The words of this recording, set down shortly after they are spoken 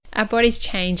Our bodies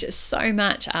change so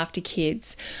much after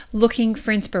kids. Looking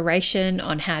for inspiration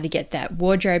on how to get that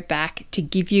wardrobe back to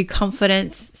give you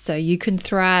confidence so you can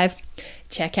thrive?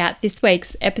 Check out this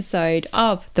week's episode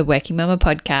of the Working Mama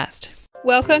Podcast.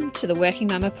 Welcome to the Working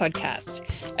Mama Podcast,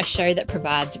 a show that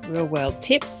provides real-world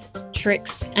tips,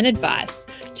 tricks, and advice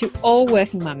to all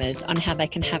working mamas on how they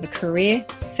can have a career,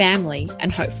 family,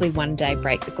 and hopefully one day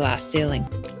break the glass ceiling.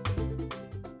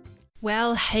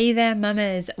 Well, hey there,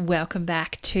 mamas. Welcome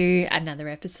back to another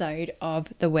episode of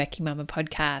the Working Mama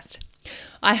Podcast.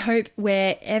 I hope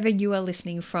wherever you are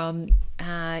listening from,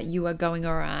 you are going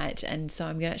all right. And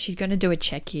so she's going to do a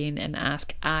check-in and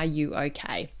ask, are you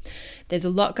okay? There's a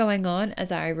lot going on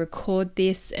as I record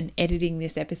this and editing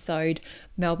this episode.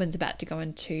 Melbourne's about to go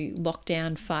into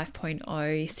lockdown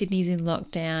 5.0. Sydney's in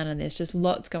lockdown, and there's just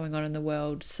lots going on in the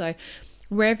world. So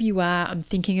wherever you are, I'm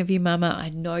thinking of you, mama. I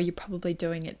know you're probably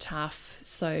doing it tough.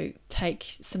 So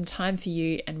take some time for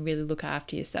you and really look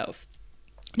after yourself.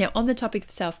 Now, on the topic of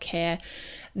self-care,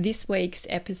 this week's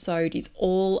episode is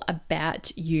all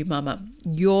about you, mama.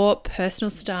 Your personal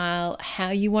style, how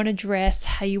you want to dress,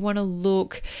 how you want to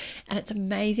look. And it's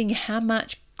amazing how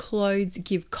much clothes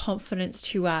give confidence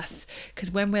to us,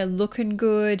 because when we're looking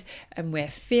good and we're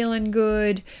feeling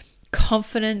good,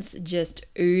 confidence just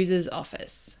oozes off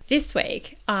us. This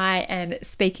week, I am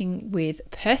speaking with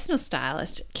personal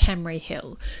stylist Camry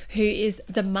Hill, who is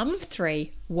the mum of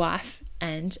three, wife,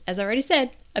 and, as I already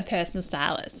said, a personal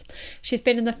stylist. She's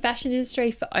been in the fashion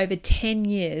industry for over 10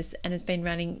 years and has been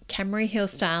running Camry Hill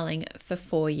Styling for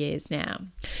 4 years now.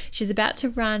 She's about to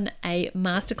run a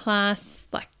masterclass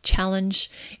challenge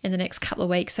in the next couple of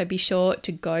weeks, so be sure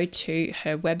to go to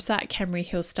her website,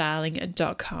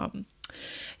 camryhillstyling.com.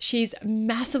 She's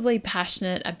massively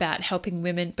passionate about helping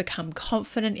women become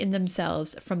confident in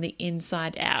themselves from the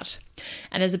inside out.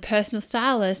 And as a personal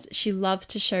stylist, she loves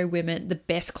to show women the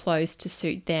best clothes to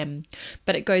suit them.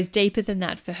 But it goes deeper than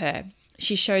that for her.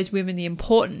 She shows women the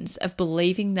importance of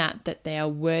believing that they are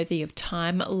worthy of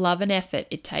time, love, and effort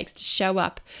it takes to show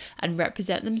up and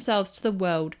represent themselves to the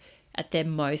world at their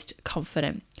most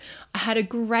confident. I had a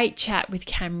great chat with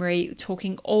Camry,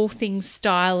 talking all things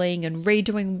styling and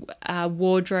redoing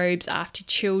wardrobes after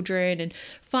children and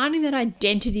finding that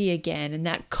identity again and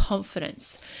that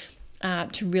confidence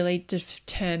to really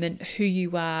determine who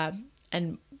you are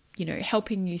and,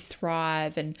 helping you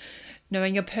thrive and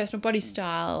knowing your personal body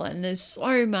style. And there's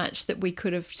so much that we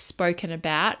could have spoken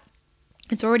about.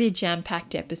 It's already a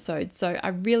jam-packed episode, so I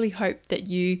really hope that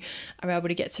you are able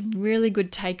to get some really good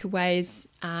takeaways.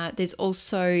 There's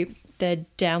also the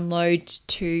download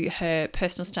to her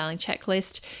personal styling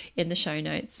checklist in the show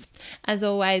notes. As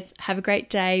always, have a great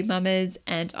day, mamas,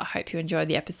 and I hope you enjoy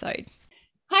the episode.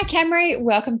 Hi, Camry.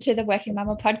 Welcome to the Working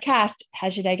Mama Podcast.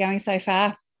 How's your day going so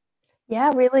far?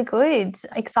 Yeah, really good.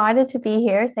 Excited to be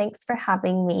here. Thanks for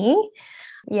having me.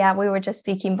 Yeah, we were just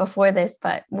speaking before this,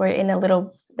 but we're in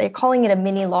they're calling it a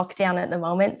mini lockdown at the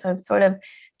moment. So I've sort of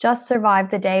just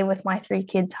survived the day with my 3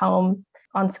 kids home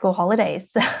on school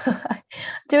holidays.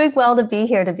 Doing well to be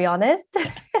here, to be honest.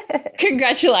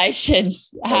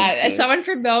 Congratulations. As someone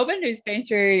from Melbourne who's been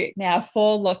through now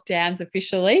 4 lockdowns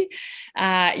officially,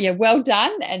 well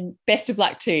done and best of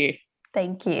luck to you.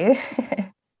 Thank you.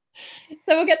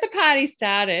 So we'll get the party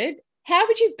started. How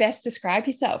would you best describe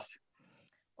yourself?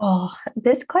 Oh,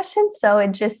 this question's so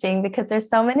interesting because there's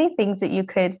so many things that you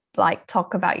could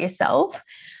talk about yourself.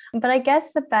 But I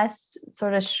guess the best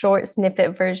sort of short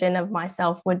snippet version of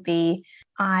myself would be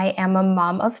I am a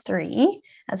mom of 3,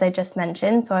 as I just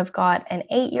mentioned. So I've got an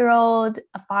 8-year-old,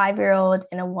 a 5-year-old,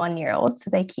 and a 1-year-old. So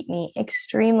they keep me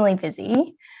extremely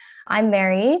busy. I'm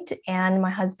married and my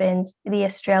husband's the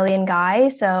Australian guy.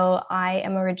 So I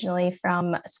am originally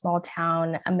from a small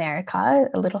town, America,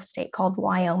 a little state called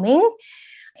Wyoming.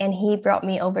 And he brought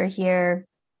me over here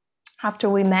after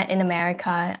we met in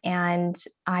America. And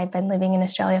I've been living in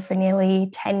Australia for nearly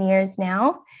 10 years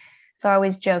now. So I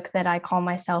always joke that I call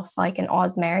myself an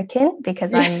Aus-American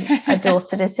because I'm a dual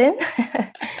citizen.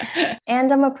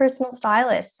 And I'm a personal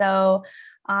stylist. So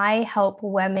I help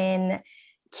women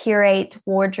curate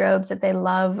wardrobes that they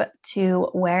love to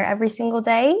wear every single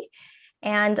day.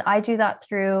 And I do that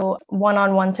through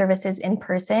one-on-one services in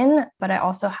person, but I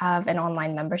also have an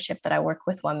online membership that I work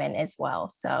with women as well.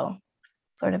 So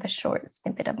sort of a short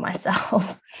snippet of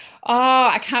myself. Oh,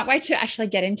 I can't wait to actually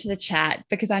get into the chat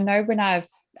because I know when I've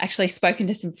actually spoken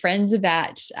to some friends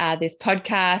about this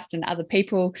podcast and other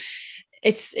people,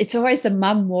 it's always the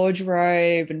mum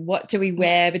wardrobe and what do we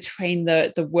wear between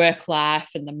the work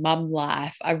life and the mum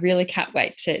life. I really can't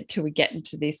wait till we get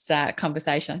into this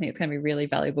conversation. I think it's going to be really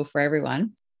valuable for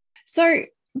everyone. So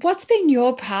what's been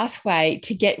your pathway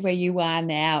to get where you are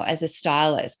now as a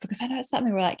stylist? Because I know it's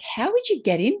something we're like, how would you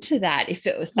get into that if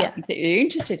it was Yeah. something that you're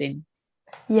interested in?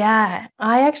 Yeah,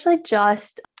 I actually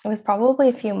it was probably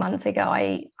a few months ago.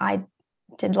 I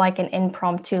did like an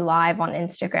impromptu live on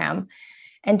Instagram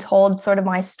and told sort of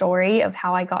my story of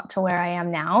how I got to where I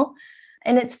am now.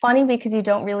 And it's funny because you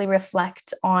don't really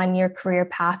reflect on your career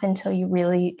path until you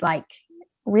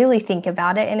really think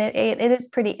about it. And it is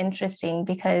pretty interesting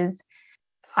because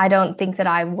I don't think that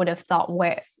I would have thought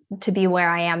where to be where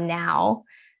I am now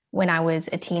when I was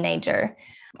a teenager.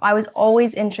 I was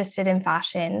always interested in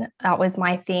fashion. That was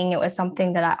my thing. It was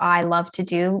something that I loved to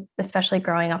do, especially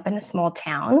growing up in a small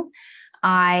town.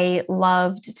 I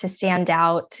loved to stand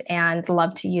out and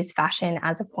loved to use fashion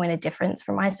as a point of difference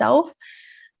for myself.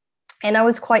 And I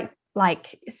was quite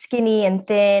like skinny and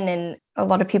thin, and a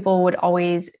lot of people would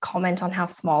always comment on how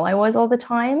small I was all the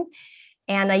time.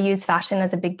 And I used fashion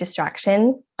as a big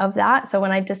distraction of that. So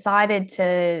when I decided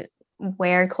to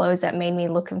wear clothes that made me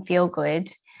look and feel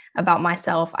good about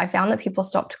myself, I found that people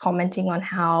stopped commenting on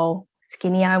how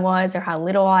skinny I was or how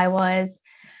little I was.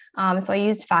 So I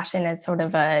used fashion as sort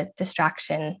of a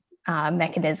distraction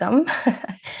mechanism.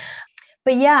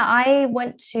 But yeah, I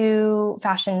went to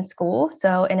fashion school.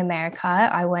 So in America,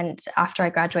 after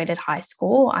I graduated high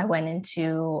school, I went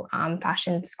into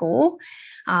fashion school,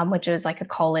 which was like a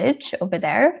college over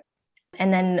there.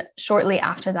 And then shortly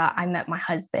after that, I met my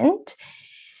husband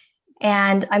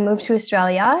and I moved to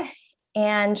Australia.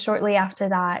 And shortly after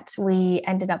that, we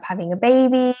ended up having a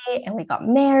baby and we got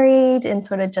married and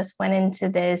sort of just went into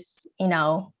this,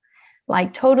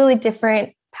 like totally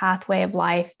different pathway of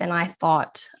life than I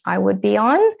thought I would be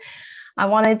on. I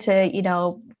wanted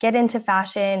to, get into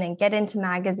fashion and get into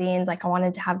magazines. Like I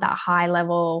wanted to have that high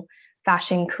level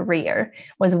fashion career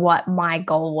was what my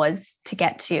goal was to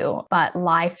get to, but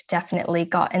life definitely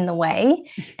got in the way.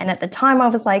 And at the time I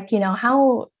was like,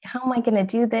 how am I going to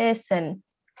do this? And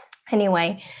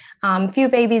anyway, a few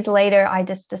babies later, I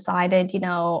just decided,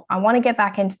 I want to get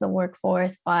back into the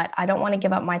workforce, but I don't want to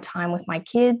give up my time with my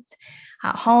kids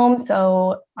at home.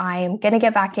 So I'm going to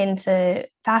get back into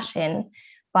fashion,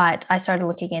 but I started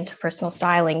looking into personal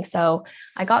styling. So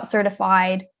I got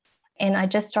certified and I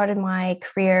just started my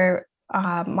career,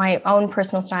 my own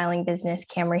personal styling business,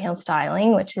 Camry Hill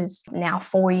Styling, which is now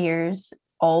 4 years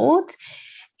old.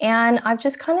 And I've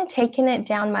just kind of taken it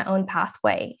down my own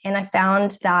pathway. And I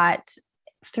found that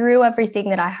through everything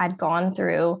that I had gone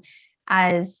through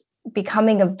as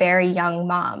becoming a very young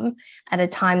mom at a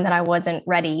time that I wasn't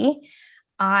ready,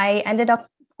 I ended up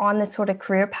on this sort of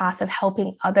career path of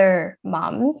helping other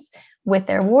moms with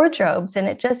their wardrobes. And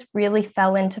it just really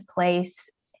fell into place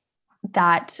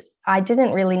that I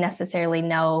didn't really necessarily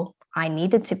know I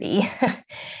needed to be.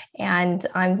 And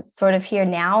I'm sort of here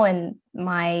now, and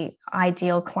my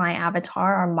ideal client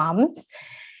avatar are moms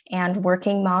and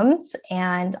working moms.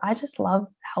 And I just love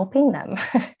helping them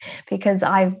because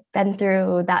I've been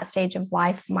through that stage of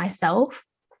life myself.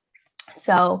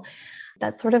 So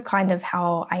that's sort of kind of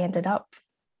how I ended up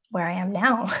where I am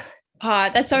now. Oh,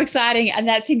 that's so exciting. And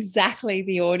that's exactly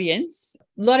the audience.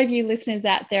 A lot of you listeners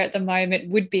out there at the moment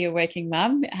would be a working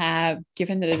mum,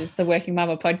 given that it is the Working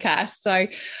Mama podcast. So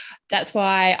that's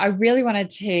why I really wanted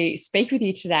to speak with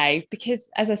you today, because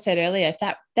as I said earlier,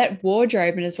 that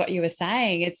wardrobe, and as what you were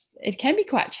saying, it can be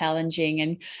quite challenging.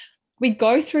 And we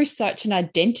go through such an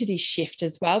identity shift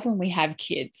as well when we have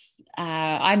kids.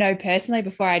 I know personally,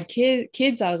 before I had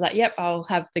kids, I was like, yep, I'll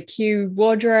have the Q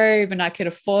wardrobe and I could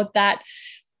afford that.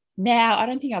 Now, I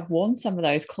don't think I've worn some of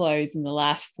those clothes in the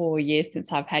last 4 years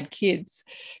since I've had kids,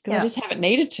 because I just haven't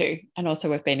needed to. And also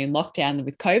we've been in lockdown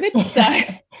with COVID.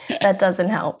 So that doesn't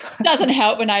help. Doesn't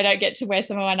help when I don't get to wear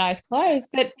some of my nice clothes.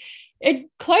 But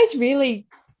clothes really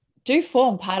do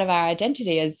form part of our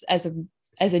identity as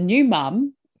a new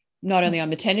mum, not only on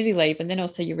maternity leave, and then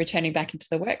also you're returning back into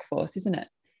the workforce, isn't it?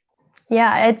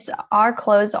 Yeah, our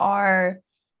clothes are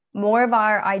more of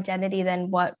our identity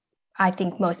than what I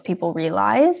think most people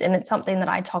realize. And it's something that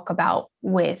I talk about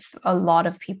with a lot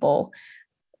of people,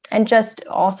 and just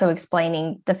also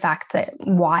explaining the fact that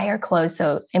why are clothes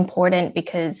so important,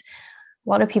 because a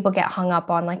lot of people get hung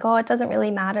up on like, oh, it doesn't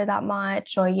really matter that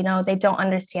much, or, they don't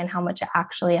understand how much it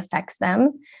actually affects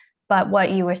them. But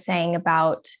what you were saying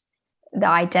about the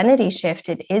identity shift,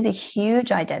 it is a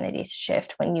huge identity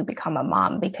shift when you become a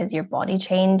mom, because your body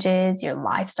changes, your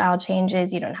lifestyle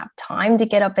changes, you don't have time to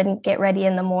get up and get ready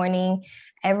in the morning.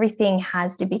 Everything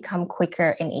has to become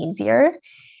quicker and easier.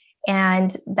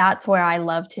 And that's where I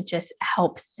love to just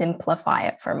help simplify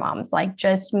it for moms. Like,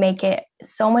 just make it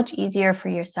so much easier for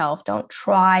yourself. Don't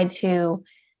try to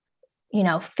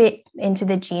fit into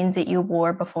the jeans that you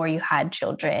wore before you had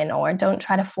children, or don't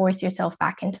try to force yourself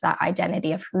back into that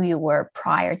identity of who you were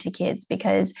prior to kids,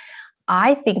 because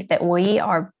I think that we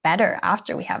are better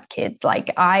after we have kids.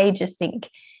 Like, I just think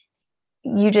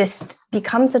you just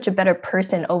become such a better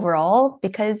person overall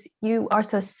because you are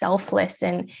so selfless,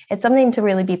 and it's something to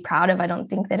really be proud of. I don't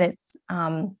think that it's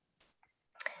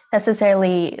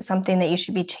necessarily something that you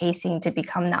should be chasing to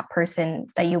become that person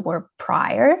that you were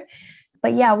prior.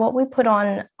 But yeah, what we put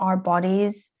on our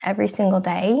bodies every single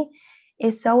day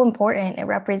is so important. It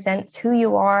represents who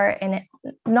you are. And it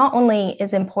not only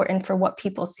is important for what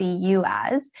people see you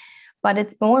as, but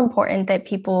it's more important that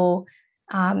people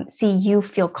see you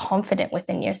feel confident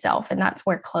within yourself. And that's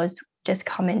where clothes just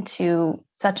come into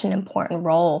such an important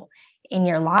role in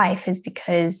your life, is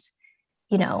because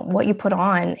what you put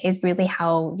on is really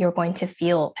how you're going to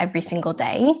feel every single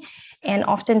day. And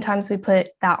oftentimes we put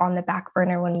that on the back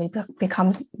burner when we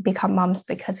become moms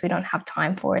because we don't have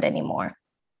time for it anymore.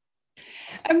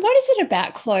 And what is it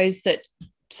about clothes that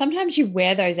sometimes you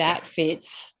wear those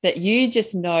outfits that you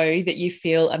just know that you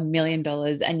feel $1 million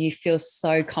and you feel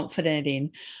so confident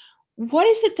in? What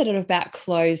is it that about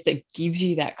clothes that gives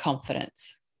you that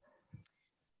confidence?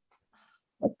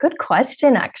 Good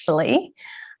question, actually.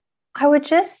 I would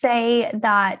just say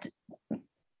that,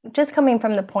 just coming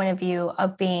from the point of view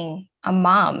of being a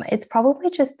mom, it's probably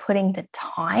just putting the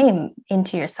time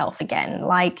into yourself again.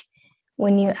 Like,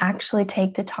 when you actually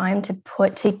take the time to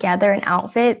put together an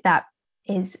outfit that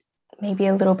is maybe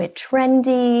a little bit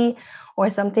trendy, or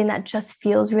something that just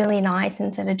feels really nice,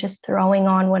 instead of just throwing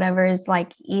on whatever is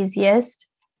like easiest.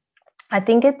 I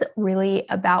think it's really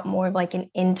about more of like an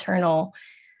internal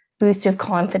boost of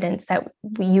confidence that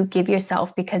you give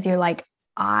yourself, because you're like,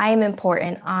 I'm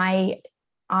important. I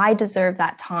deserve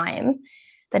that time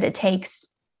that it takes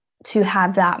to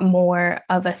have that more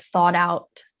of a thought out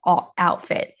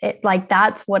outfit.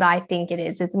 That's what I think it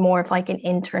is. It's more of like an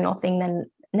internal thing than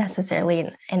necessarily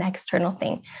an external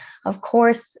thing. Of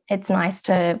course, it's nice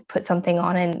to put something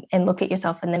on and look at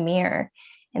yourself in the mirror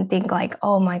and think like,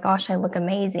 oh my gosh, I look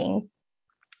amazing,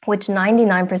 which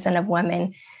 99% of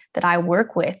women that I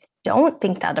work with don't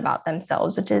think that about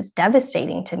themselves, which is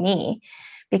devastating to me,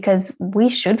 because we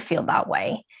should feel that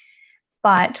way,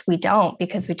 but we don't,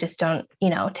 because we just don't,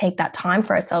 take that time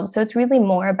for ourselves. So it's really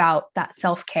more about that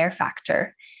self-care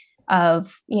factor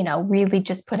of, really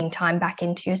just putting time back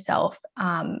into yourself.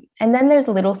 And then there's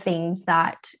little things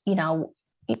that,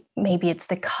 maybe it's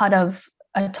the cut of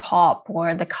a top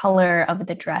or the color of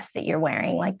the dress that you're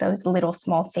wearing, like those little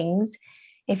small things.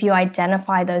 If you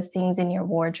identify those things in your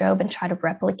wardrobe and try to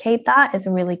replicate that, is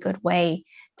a really good way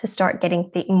to start getting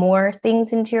more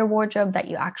things into your wardrobe that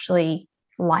you actually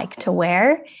like to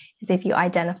wear. Is if you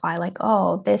identify like,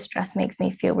 oh, this dress makes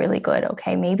me feel really good.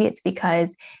 Okay, maybe it's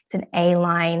because it's an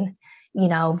A-line,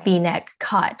 V-neck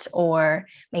cut, or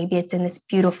maybe it's in this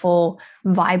beautiful,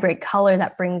 vibrant color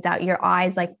that brings out your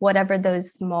eyes. Like, whatever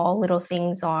those small little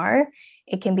things are,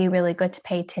 it can be really good to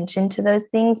pay attention to those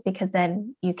things, because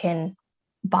then you can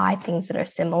buy things that are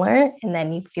similar, and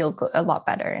then you feel a lot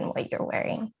better in what you're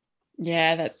wearing.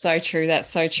 Yeah, that's so true. That's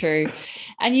so true.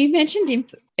 And you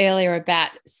mentioned earlier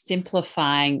about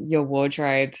simplifying your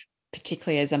wardrobe,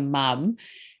 particularly as a mum.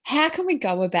 How can we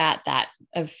go about that,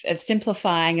 of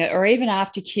simplifying it, or even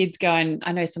after kids going,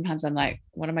 I know sometimes I'm like,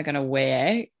 what am I going to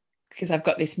wear? Because I've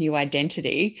got this new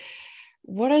identity.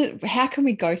 How can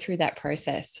we go through that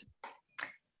process?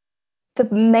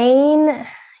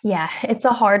 It's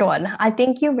a hard one. I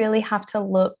think you really have to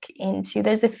look into,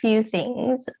 there's a few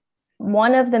things.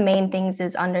 One of the main things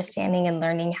is understanding and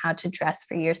learning how to dress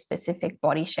for your specific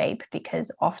body shape,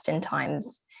 because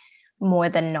oftentimes, more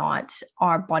than not,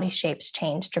 our body shapes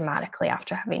change dramatically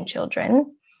after having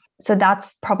children. So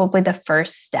that's probably the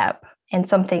first step, and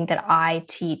something that I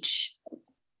teach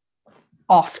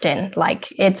often.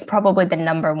 Like, it's probably the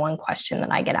number one question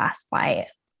that I get asked by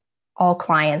all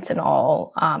clients and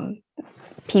all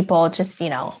people, just,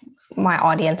 my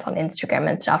audience on Instagram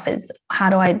and stuff, is how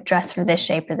do I dress for this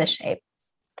shape or this shape?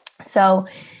 So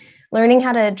learning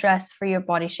how to dress for your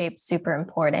body shape is super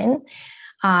important.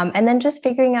 And then just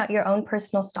figuring out your own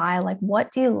personal style. Like,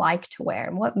 what do you like to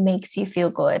wear? What makes you feel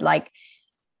good? Like,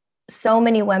 so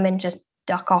many women just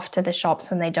duck off to the shops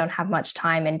when they don't have much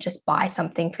time and just buy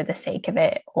something for the sake of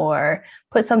it, or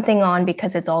put something on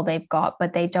because it's all they've got,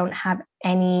 but they don't have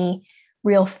any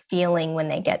real feeling when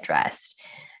they get dressed.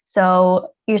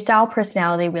 So your style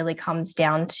personality really comes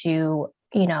down to,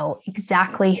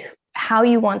 exactly how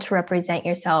you want to represent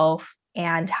yourself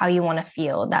and how you want to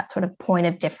feel, that sort of point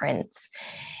of difference.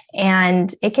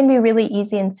 And it can be really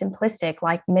easy and simplistic.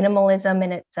 Like, minimalism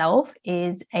in itself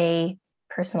is a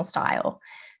personal style.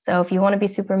 So if you want to be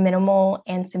super minimal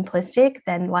and simplistic,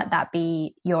 then let that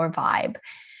be your vibe.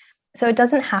 So it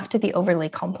doesn't have to be overly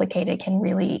complicated, it can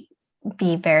really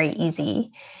be very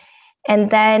easy.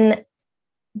 And then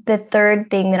the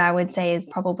third thing that I would say is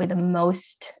probably the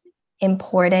most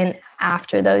important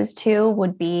after those two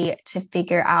would be to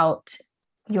figure out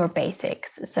your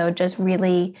basics. So just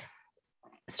really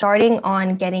starting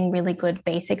on getting really good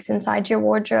basics inside your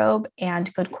wardrobe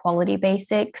and good quality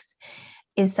basics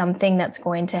is something that's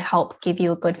going to help give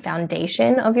you a good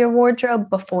foundation of your wardrobe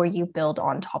before you build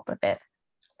on top of it.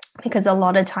 Because a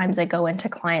lot of times I go into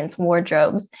clients'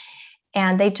 wardrobes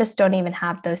and they just don't even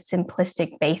have those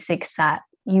simplistic basics that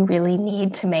you really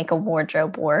need to make a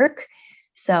wardrobe work.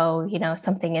 So,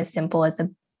 something as simple as a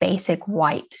basic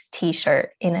white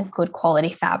t-shirt in a good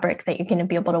quality fabric that you're going to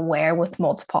be able to wear with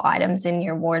multiple items in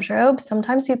your wardrobe.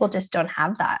 Sometimes people just don't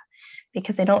have that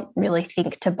because they don't really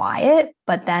think to buy it.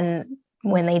 But then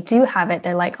when they do have it,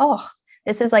 they're like, oh,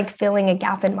 this is like filling a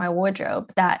gap in my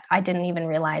wardrobe that I didn't even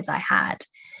realize I had.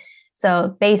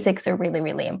 So basics are really,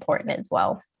 really important as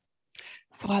well.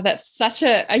 Oh, that's such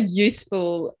a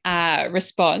useful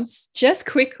response. Just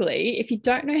quickly, if you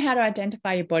don't know how to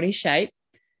identify your body shape,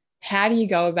 how do you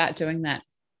go about doing that?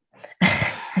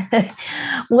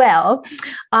 Well,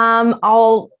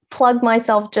 I'll plug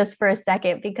myself just for a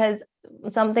second because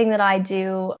something that I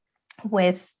do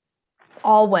with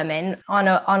all women on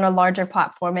a larger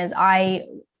platform is I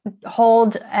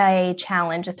hold a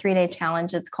challenge, a 3-day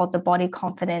challenge. It's called the Body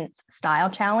Confidence Style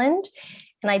Challenge.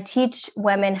 And I teach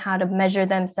women how to measure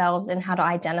themselves and how to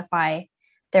identify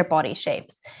their body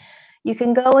shapes. You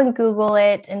can go and Google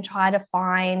it and try to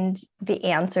find the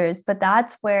answers, but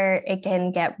that's where it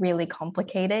can get really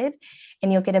complicated.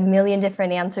 And you'll get a million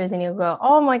different answers and you'll go,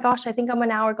 oh my gosh, I think I'm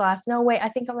an hourglass. No, wait, I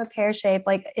think I'm a pear shape.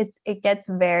 Like it gets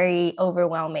very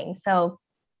overwhelming. So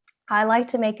I like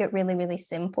to make it really, really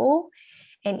simple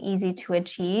and easy to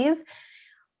achieve.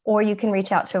 Or you can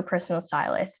reach out to a personal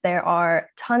stylist. There are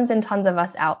tons and tons of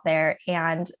us out there.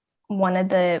 And one of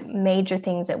the major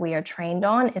things that we are trained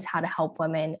on is how to help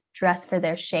women dress for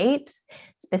their shapes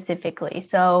specifically.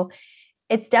 So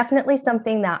it's definitely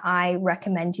something that I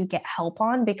recommend you get help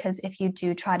on, because if you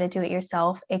do try to do it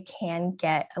yourself, it can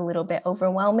get a little bit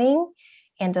overwhelming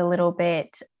and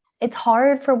it's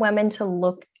hard for women to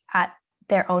look at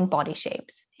their own body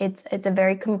shapes. It's a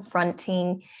very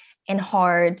confronting and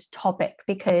hard topic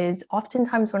because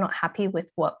oftentimes we're not happy with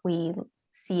what we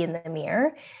see in the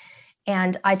mirror.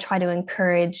 And I try to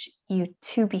encourage you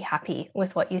to be happy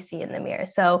with what you see in the mirror.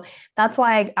 So that's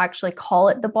why I actually call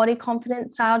it the Body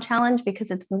Confidence Style Challenge,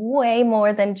 because it's way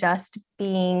more than just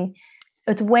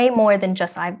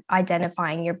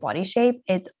identifying your body shape.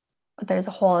 There's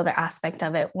a whole other aspect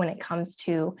of it when it comes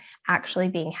to actually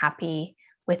being happy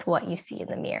with what you see in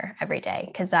the mirror every day,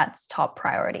 because that's top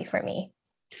priority for me.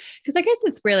 Because I guess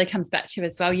this really comes back to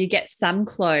as well, you get some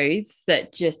clothes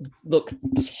that just look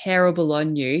terrible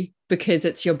on you because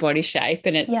it's your body shape.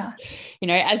 And it's,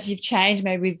 as you've changed,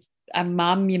 maybe with a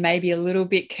mum, you may be a little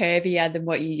bit curvier than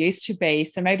what you used to be.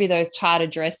 So maybe those tighter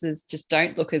dresses just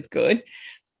don't look as good.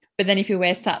 But then if you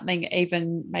wear something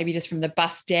even maybe just from the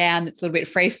bust down, that's a little bit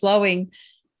free flowing,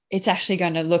 it's actually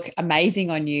going to look amazing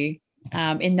on you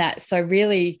in that. So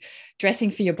really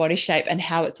dressing for your body shape and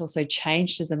how it's also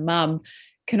changed as a mum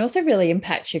can also really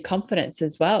impact your confidence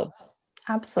as well.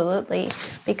 Absolutely.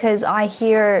 Because I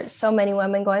hear so many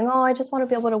women going, oh, I just want to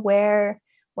be able to wear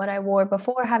what I wore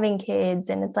before having kids.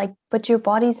 And it's like, but your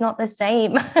body's not the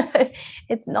same.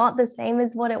 It's not the same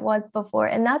as what it was before.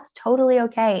 And that's totally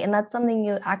okay. And that's something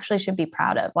you actually should be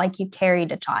proud of. Like you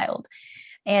carried a child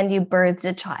and you birthed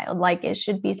a child. Like it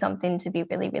should be something to be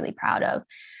really, really proud of.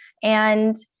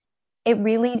 And it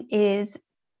really is.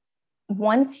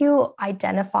 Once you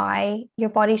identify your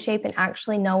body shape and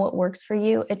actually know what works for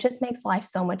you, it just makes life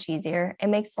so much easier. It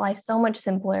makes life so much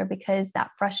simpler, because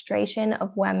that frustration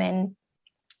of women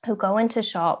who go into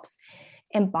shops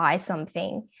and buy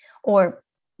something, or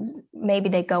maybe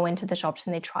they go into the shops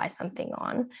and they try something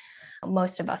on.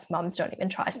 Most of us moms don't even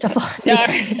try stuff on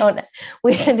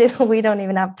because we don't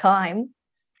even have time.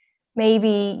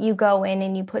 Maybe you go in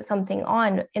and you put something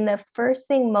on, and the first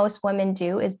thing most women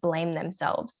do is blame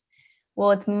themselves.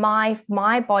 Well, it's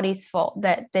my body's fault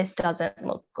that this doesn't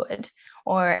look good,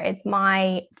 or it's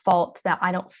my fault that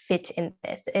I don't fit in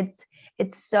this.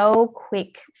 It's so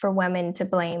quick for women to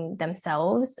blame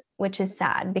themselves, which is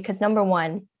sad, because number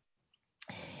one,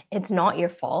 it's not your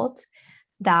fault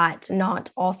that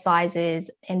not all sizes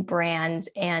and brands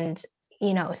and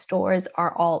stores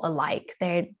are all alike.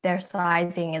 Their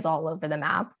sizing is all over the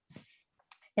map.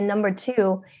 And number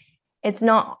two, it's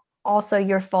not also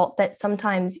your fault that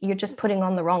sometimes you're just putting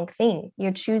on the wrong thing.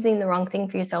 You're choosing the wrong thing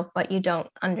for yourself, but you don't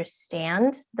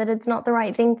understand that it's not the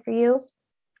right thing for you.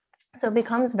 So it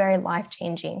becomes very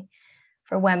life-changing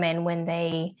for women when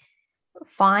they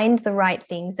find the right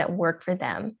things that work for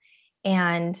them.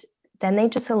 And then they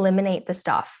just eliminate the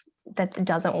stuff that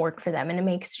doesn't work for them. And it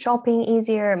makes shopping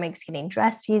easier. It makes getting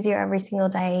dressed easier every single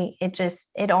day.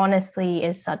 It honestly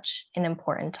is such an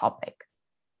important topic.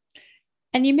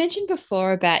 And you mentioned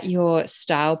before about your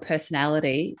style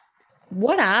personality.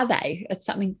 What are they? It's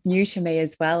something new to me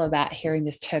as well about hearing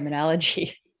this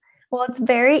terminology. Well, it's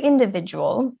very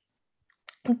individual,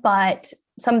 but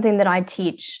something that I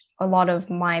teach a lot of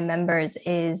my members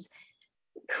is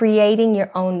creating your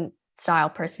own style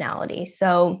personality.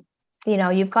 So,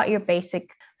 you've got your basic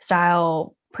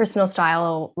style, personal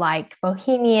style, like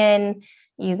bohemian,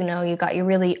 you got your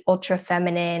really ultra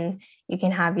feminine, you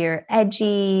can have your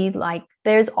edgy, like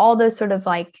there's all those sort of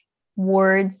like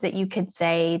words that you could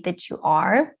say that you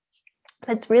are.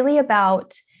 It's really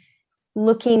about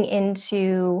looking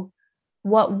into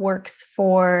what works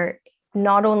for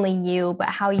not only you, but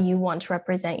how you want to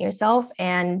represent yourself.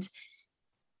 And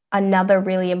another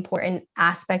really important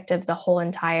aspect of the whole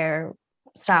entire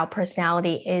style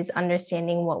personality is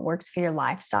understanding what works for your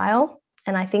lifestyle.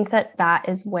 And I think that that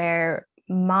is where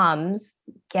moms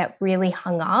get really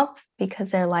hung up,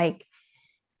 because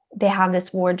they have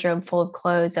this wardrobe full of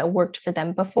clothes that worked for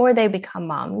them before they become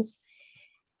moms,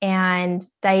 and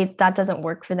that doesn't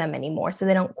work for them anymore. So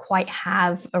they don't quite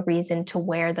have a reason to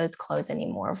wear those clothes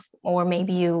anymore. Or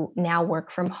maybe you now work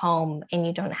from home and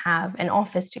you don't have an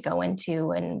office to go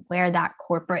into and wear that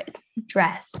corporate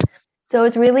dress. So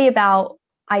it's really about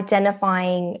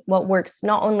identifying what works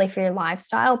not only for your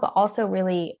lifestyle, but also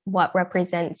really what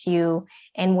represents you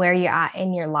and where you're at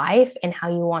in your life and how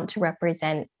you want to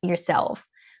represent yourself.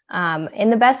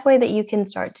 And the best way that you can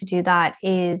start to do that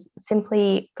is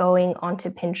simply going onto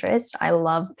Pinterest. I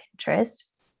love Pinterest.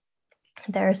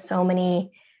 There are so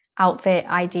many outfit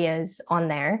ideas on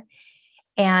there.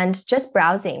 And just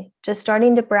browsing, just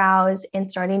starting to browse and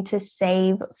starting to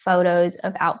save photos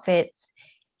of outfits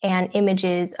and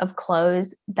images of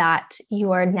clothes that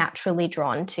you are naturally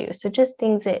drawn to. So just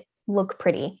things that look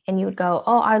pretty and you would go,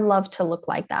 oh, I'd love to look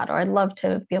like that, or I'd love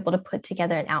to be able to put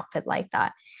together an outfit like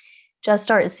that. Just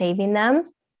start saving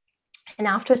them. And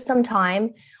after some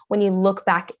time, when you look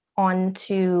back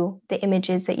onto the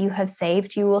images that you have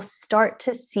saved, you will start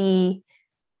to see,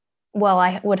 well,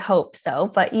 I would hope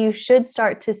so, but you should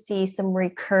start to see some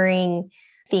recurring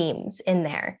themes in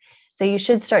there. So you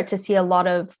should start to see a lot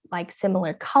of like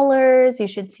similar colors. You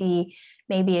should see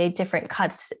maybe a different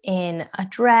cuts in a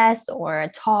dress or a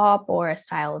top or a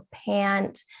style of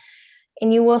pant.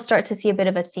 And you will start to see a bit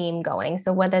of a theme going.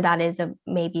 So whether that is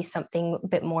maybe something a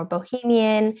bit more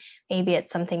bohemian, maybe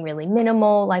it's something really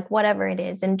minimal, like whatever it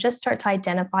is, and just start to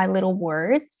identify little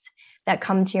words that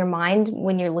come to your mind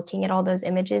when you're looking at all those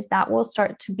images. That will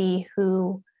start to be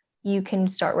who you can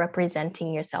start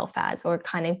representing yourself as, or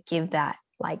kind of give that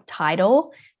like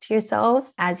title to yourself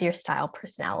as your style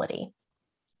personality.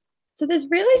 So there's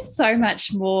really so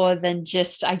much more than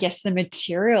just, I guess, the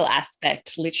material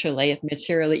aspect, literally, of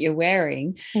material that you're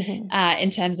wearing in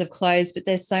terms of clothes, but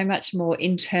there's so much more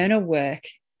internal work,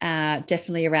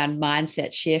 definitely around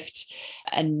mindset shift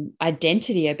and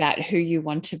identity about who you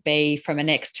want to be from an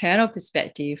external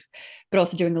perspective, but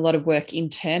also doing a lot of work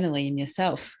internally in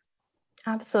yourself.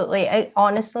 Absolutely.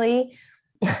 Honestly,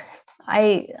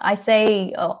 I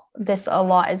say this a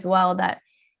lot as well, that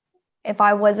if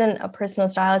I wasn't a personal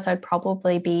stylist, I'd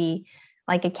probably be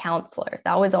like a counselor.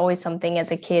 That was always something as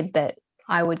a kid that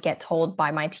I would get told by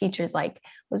my teachers, like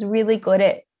was really good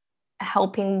at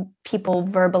helping people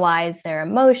verbalize their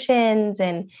emotions.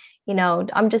 And,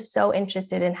 I'm just so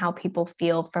interested in how people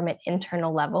feel from an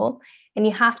internal level. And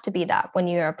you have to be that when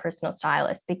you're a personal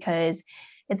stylist, because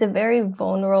it's a very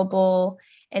vulnerable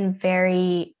and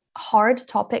very hard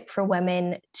topic for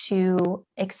women to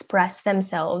express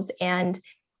themselves, and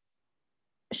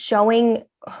showing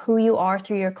who you are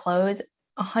through your clothes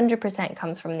 100%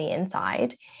 comes from the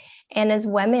inside. And as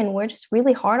women, we're just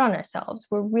really hard on ourselves.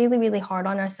 We're really, really hard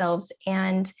on ourselves.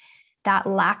 And that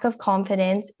lack of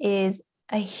confidence is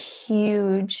a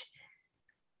huge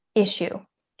issue.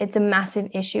 It's a massive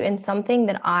issue, and something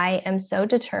that I am so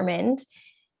determined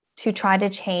to try to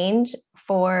change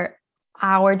for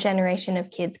our generation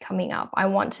of kids coming up. I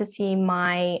want to see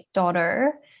my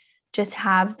daughter just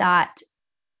have that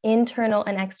internal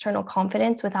and external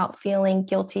confidence without feeling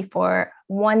guilty for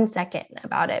 1 second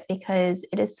about it, because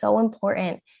it is so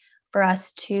important for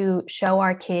us to show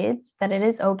our kids that it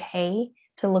is okay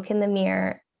to look in the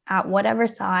mirror at whatever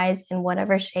size and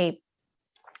whatever shape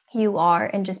you are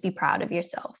and just be proud of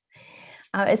yourself.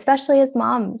 Especially as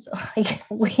moms, like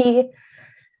we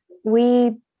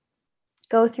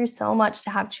go through so much to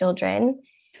have children,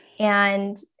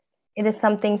 and it is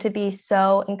something to be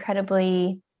so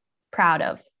incredibly proud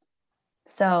of.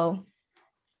 So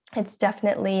it's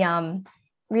definitely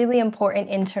really important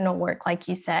internal work, like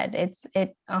you said.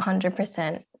 It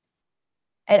 100%.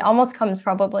 It almost comes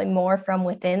probably more from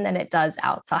within than it does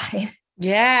outside.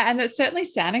 Yeah, and it's certainly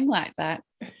sounding like that.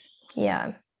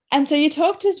 Yeah. And so you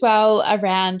talked as well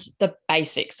around the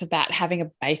basics, about having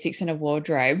a basics in a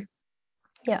wardrobe.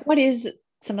 Yeah. What is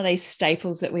some of these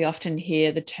staples that we often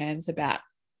hear the terms about?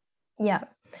 Yeah.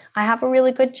 I have a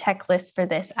really good checklist for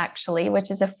this actually,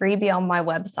 which is a freebie on my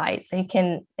website. So you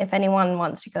can, if anyone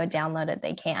wants to go download it,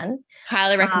 they can.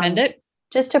 Highly recommend it.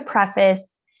 Just to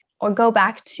preface or go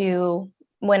back to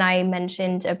when I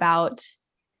mentioned about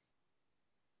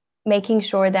making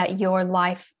sure that your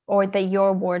life or that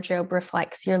your wardrobe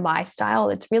reflects your lifestyle,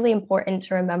 it's really important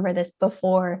to remember this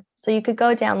before. So you could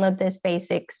go download this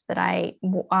basics that I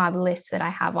list that I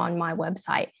have on my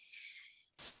website.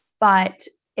 But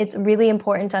it's really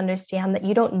important to understand that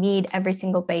you don't need every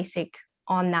single basic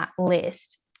on that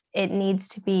list. It needs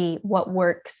to be what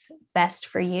works best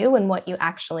for you and what you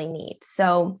actually need.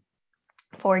 So,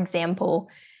 for example,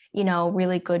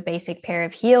 really good basic pair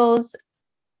of heels.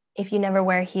 If you never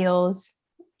wear heels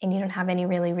and you don't have any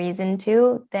really reason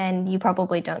to, then you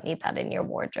probably don't need that in your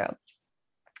wardrobe.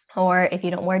 Or if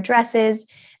you don't wear dresses,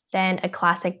 then a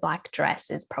classic black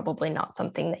dress is probably not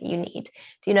something that you need.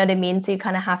 Do you know what I mean? So you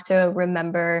kind of have to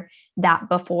remember that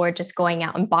before just going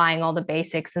out and buying all the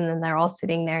basics, and then they're all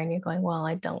sitting there and you're going, well,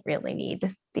 I don't really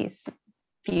need these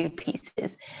few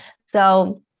pieces.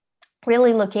 So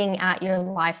really looking at your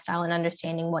lifestyle and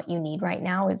understanding what you need right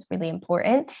now is really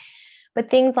important. But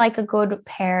things like a good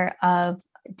pair of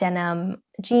denim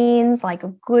jeans, like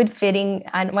a good fitting,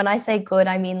 and when I say good,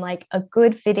 I mean like a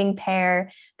good fitting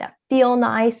pair that feel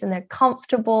nice and they're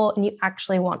comfortable and you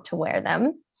actually want to wear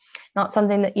them, not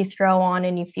something that you throw on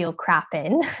and you feel crap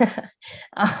in.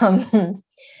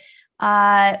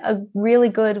 A really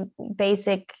good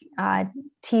basic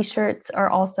t-shirts are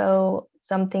also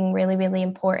something really, really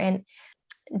important.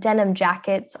 Denim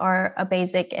jackets are a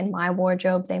basic in my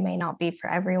wardrobe. They may not be for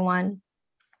everyone.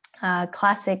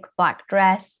 Classic black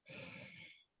dress.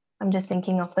 I'm just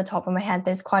thinking off the top of my head,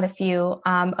 there's quite a few.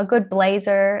 A good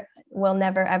blazer will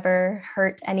never, ever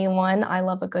hurt anyone. I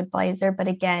love a good blazer. But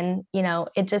again,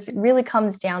 it just really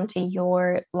comes down to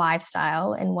your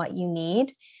lifestyle and what you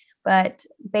need. But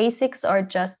basics are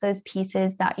just those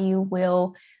pieces that you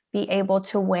will be able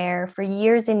to wear for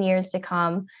years and years to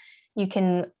come. You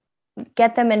can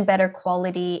get them in better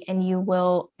quality and you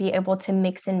will be able to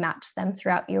mix and match them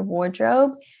throughout your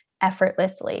wardrobe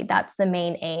effortlessly. That's the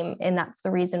main aim. And that's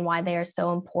the reason why they are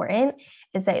so important,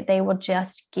 is that they will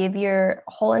just give your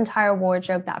whole entire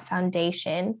wardrobe that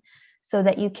foundation so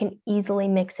that you can easily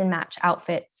mix and match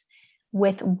outfits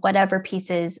with whatever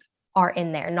pieces are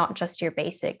in there, not just your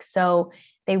basics. So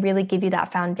they really give you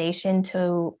that foundation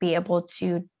to be able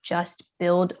to just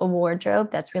build a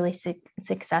wardrobe that's really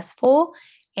successful.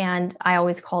 And I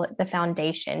always call it the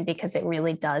foundation because it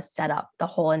really does set up the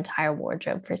whole entire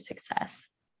wardrobe for success.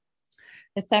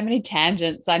 There's so many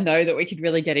tangents I know that we could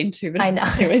really get into, but I know.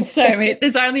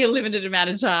 There's only a limited amount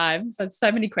of time. So there's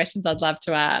so many questions I'd love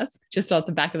to ask just off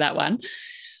the back of that one.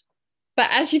 But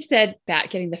as you've said about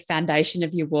getting the foundation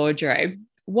of your wardrobe,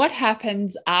 what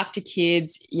happens after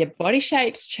kids? Your body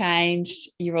shape's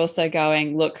changed. You're also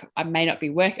going, look, I may not be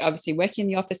obviously working in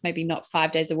the office, maybe not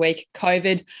 5 days a week.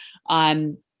 COVID,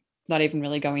 I'm not even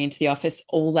really going into the office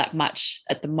all that much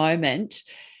at the moment.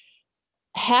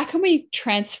 How can we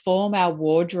transform our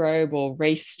wardrobe or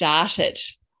restart it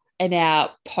in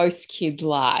our post-kids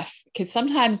life? Because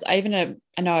sometimes I know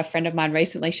a friend of mine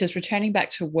recently, she was returning back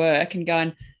to work and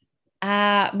going,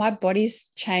 my body's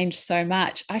changed so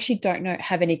much. I actually don't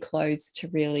have any clothes to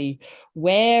really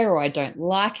wear, or I don't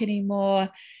like anymore.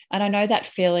 And I know that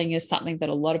feeling is something that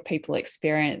a lot of people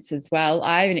experience as well.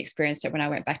 I even experienced it when I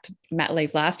went back to mat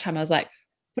leave last time. I was like,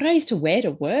 what did I used to wear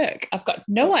to work? I've got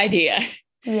no idea.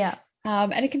 Yeah.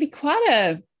 And it can be quite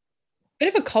a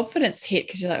bit of a confidence hit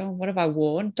because you're like, oh, what have I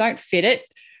worn? Don't fit it.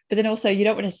 But then also you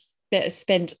don't want to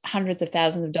spend hundreds of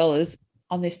thousands of dollars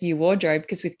on this new wardrobe,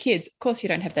 because with kids, of course, you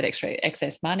don't have that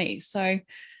excess money. So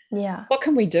yeah, what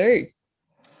can we do?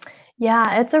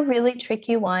 Yeah, it's a really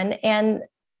tricky one, and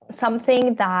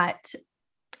something that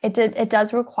it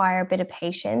does require a bit of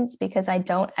patience, because I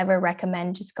don't ever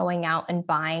recommend just going out and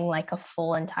buying like a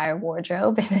full entire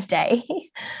wardrobe in a day,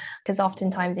 because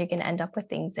oftentimes you're going to end up with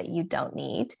things that you don't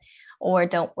need or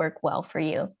don't work well for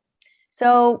you.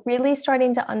 So, really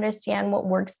starting to understand what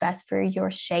works best for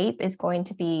your shape is going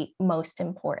to be most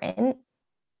important.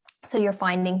 So, you're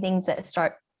finding things that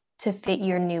start to fit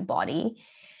your new body.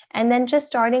 And then just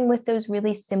starting with those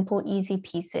really simple, easy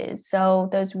pieces. So,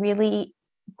 those really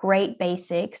great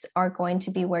basics are going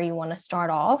to be where you want to start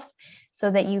off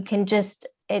so that you can just,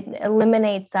 it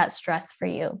eliminates that stress for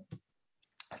you.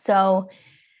 So,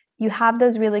 you have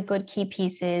those really good key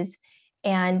pieces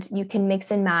and you can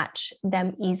mix and match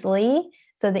them easily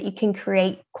so that you can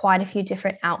create quite a few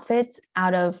different outfits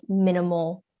out of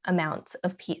minimal amounts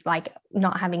of like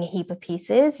not having a heap of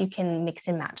pieces. You can mix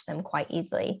and match them quite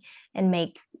easily and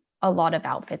make a lot of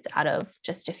outfits out of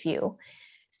just a few.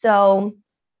 So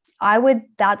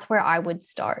that's where I would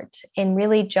start, and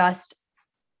really just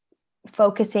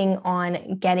focusing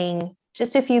on getting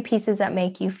just a few pieces that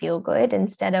make you feel good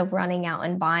instead of running out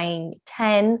and buying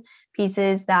 10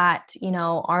 pieces that,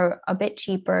 are a bit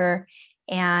cheaper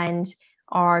and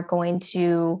are going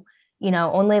to,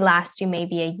 only last you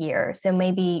maybe a year. So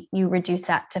maybe you reduce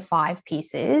that to 5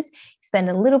 pieces, spend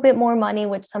a little bit more money,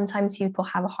 which sometimes people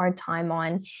have a hard time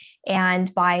on,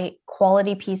 and buy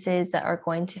quality pieces that are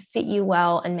going to fit you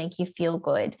well and make you feel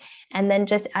good. And then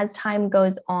just as time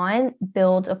goes on,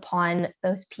 build upon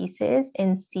those pieces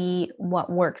and see what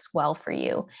works well for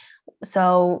you.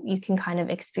 So you can kind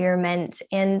of experiment,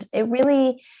 and it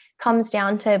really comes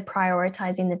down to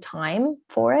prioritizing the time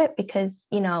for it, because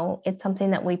it's something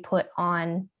that we put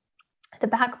on the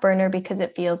back burner because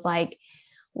it feels like,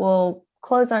 well,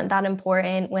 clothes aren't that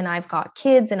important when I've got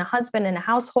kids and a husband and a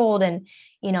household and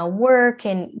work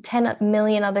and 10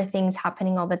 million other things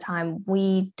happening all the time.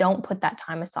 We don't put that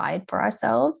time aside for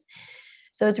ourselves.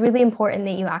 So it's really important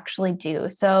that you actually do.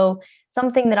 So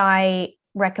something that I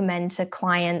recommend to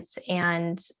clients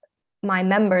and my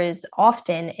members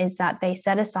often is that they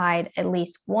set aside at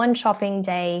least one shopping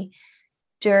day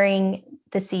during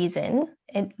the season,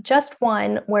 and just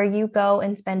one where you go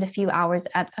and spend a few hours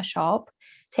at a shop,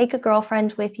 take a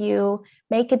girlfriend with you,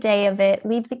 make a day of it,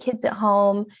 leave the kids at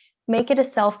home, make it a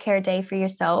self-care day for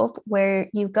yourself where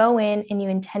you go in and you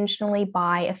intentionally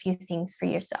buy a few things for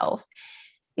yourself.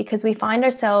 Because we find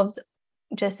ourselves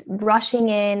just rushing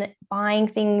in, buying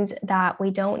things that we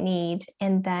don't need,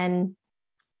 and then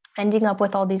ending up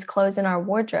with all these clothes in our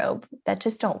wardrobe that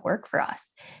just don't work for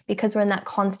us because we're in that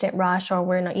constant rush, or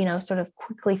we're not, sort of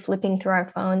quickly flipping through our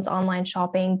phones, online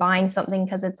shopping, buying something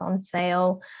because it's on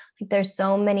sale. Like, there's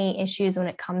so many issues when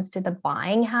it comes to the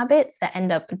buying habits that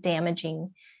end up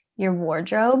damaging your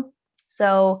wardrobe.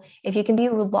 So if you can be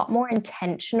a lot more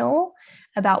intentional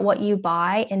about what you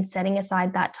buy and setting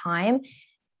aside that time,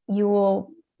 you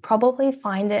will probably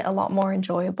find it a lot more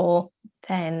enjoyable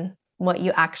than what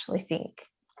you actually think.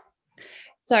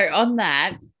 So on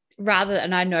that,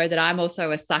 and I know that I'm also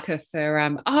a sucker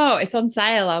for, it's on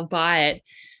sale, I'll buy it.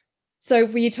 So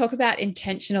when you talk about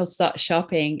intentional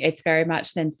shopping, it's very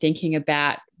much then thinking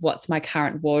about what's my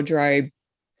current wardrobe,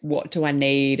 what do I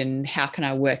need, and how can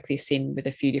I work this in with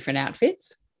a few different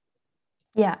outfits?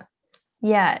 Yeah.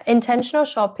 Intentional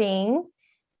shopping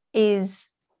is,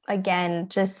 again,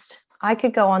 I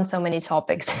could go on so many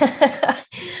topics.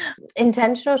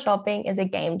 Intentional shopping is a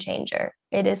game changer.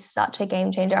 It is such a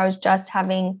game changer.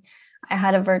 I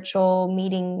had a virtual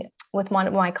meeting with one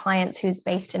of my clients who's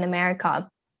based in America.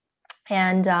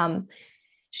 And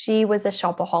she was a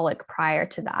shopaholic prior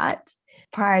to that.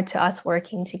 Prior to us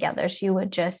working together, she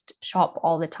would just shop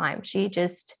all the time. She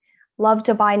just loved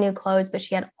to buy new clothes, but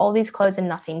she had all these clothes and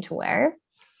nothing to wear.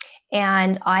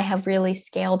 And I have really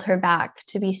scaled her back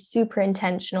to be super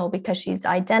intentional because she's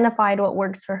identified what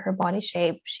works for her body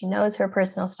shape. She knows her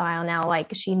personal style now. Like,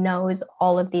 she knows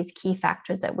all of these key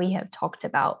factors that we have talked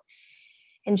about.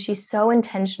 And she's so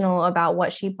intentional about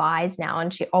what she buys now.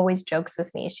 And she always jokes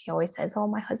with me. She always says, "Oh,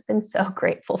 my husband's so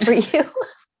grateful for you."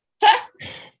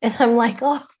 And I'm like,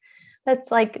 oh,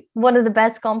 that's like one of the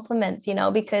best compliments,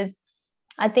 because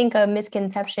I think a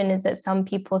misconception is that some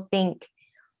people think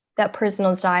that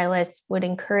personal stylists would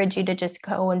encourage you to just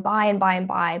go and buy and buy and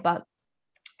buy. But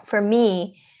for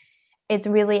me, it's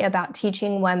really about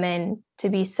teaching women to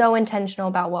be so intentional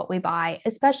about what we buy,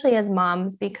 especially as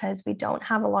moms, because we don't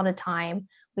have a lot of time.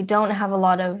 We don't have a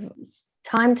lot of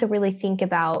time to really think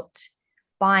about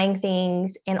buying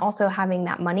things and also having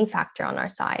that money factor on our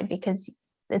side, because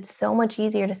it's so much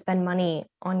easier to spend money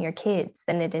on your kids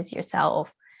than it is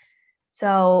yourself.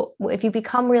 So if you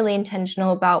become really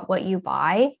intentional about what you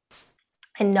buy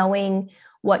and knowing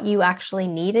what you actually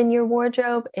need in your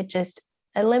wardrobe, it just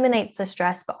eliminates the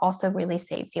stress, but also really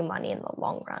saves you money in the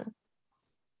long run.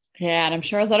 Yeah, and I'm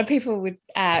sure a lot of people would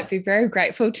be very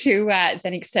grateful to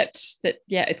then accept that,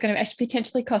 yeah, it's going to actually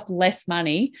potentially cost less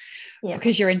money Yeah.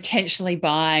 because you're intentionally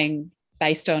buying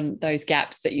based on those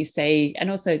gaps that you see,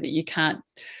 and also that you can't,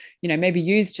 maybe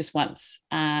use just once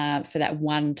for that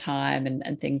one time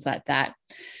and things like that.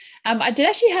 I did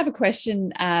actually have a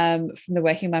question from the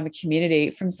Working Mama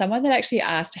community from someone that actually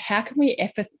asked, how can we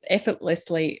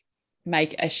effortlessly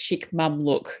make a chic mum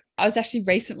look? I was actually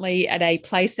recently at a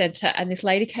play center and this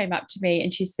lady came up to me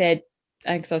and she said,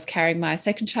 because I was carrying my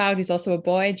second child, who's also a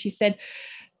boy, and she said,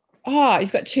 oh,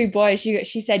 you've got two boys.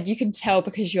 She said, you can tell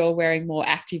because you're wearing more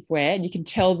active wear, and you can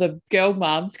tell the girl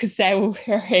mums because they were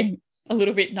wearing a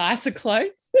little bit nicer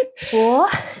clothes.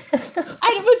 What? And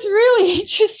it was really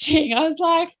interesting. I was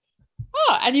like,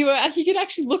 oh, and you could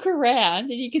actually look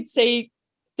around and you could see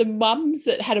the mums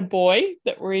that had a boy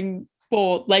that were in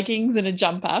for leggings and a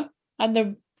jumper, and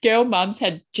the girl mums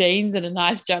had jeans and a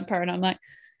nice jumper. And I'm like,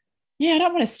 yeah, I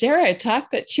don't want to stereotype,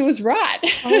 but she was right.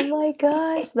 Oh my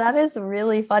gosh, that is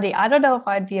really funny. I don't know if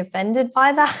I'd be offended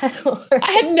by that.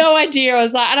 I had no idea. I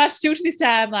was like, and I still to this day,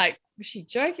 I'm like, was she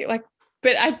joking? Like,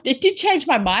 but it did change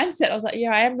my mindset. I was like,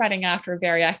 yeah, I am running after a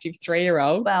very active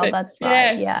 3-year-old. Well, But that's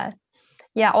right. yeah. Yeah.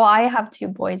 Yeah. Well, I have two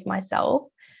boys myself.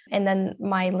 And then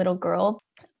my little girl,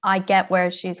 I get where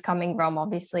she's coming from.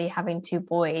 Obviously, having two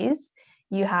boys,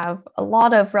 you have a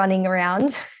lot of running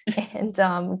around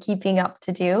and keeping up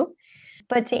to do.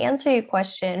 But to answer your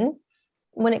question,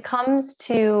 when it comes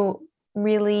to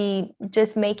really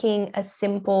just making a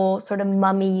simple sort of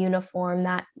mummy uniform,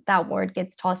 that word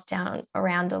gets tossed down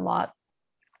around a lot.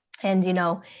 And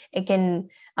it can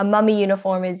a mummy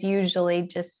uniform is usually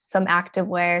just some active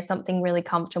wear, something really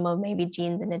comfortable, maybe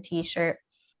jeans and a t-shirt.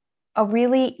 A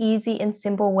really easy and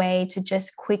simple way to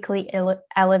just quickly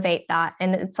elevate that,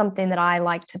 and it's something that I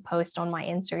like to post on my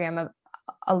Instagram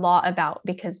a lot about,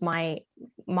 because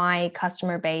my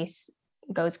customer base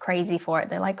goes crazy for it.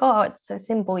 They're like, oh, it's so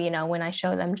simple, when I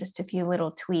show them just a few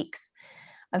little tweaks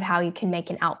of how you can make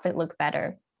an outfit look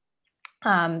better.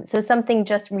 So something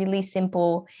just really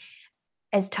simple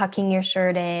as tucking your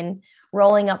shirt in,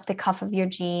 rolling up the cuff of your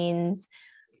jeans,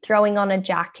 throwing on a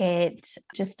jacket,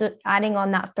 just adding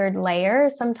on that third layer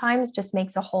sometimes just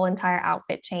makes a whole entire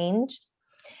outfit change.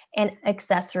 And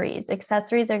accessories.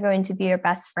 Accessories are going to be your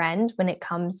best friend when it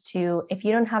comes to, if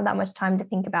you don't have that much time to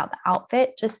think about the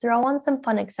outfit, just throw on some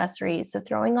fun accessories. So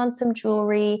throwing on some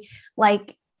jewelry,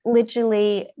 like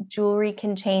literally jewelry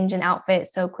can change an outfit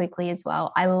so quickly as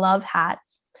well. I love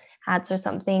hats. Hats are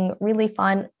something really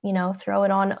fun, throw it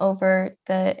on over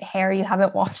the hair you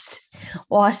haven't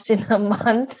washed in a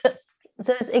month.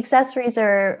 So accessories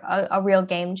are a real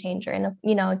game changer. And,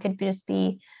 it could just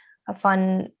be a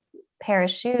fun pair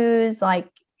of shoes. Like,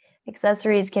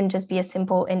 accessories can just be a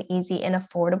simple and easy and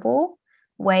affordable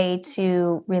way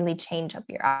to really change up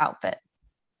your outfit.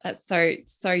 That's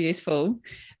so useful.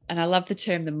 And I love the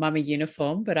term the mummy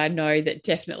uniform, but I know that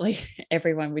definitely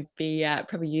everyone would be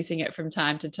probably using it from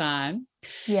time to time.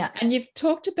 Yeah. And you've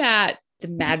talked about the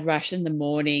mad rush in the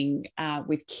morning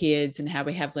with kids and how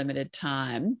we have limited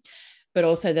time, but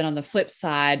also then on the flip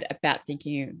side about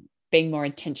being more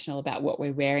intentional about what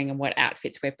we're wearing and what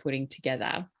outfits we're putting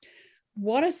together.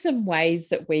 What are some ways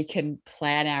that we can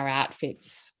plan our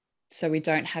outfits so we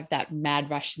don't have that mad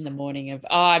rush in the morning of,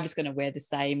 oh, I'm just going to wear the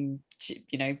same,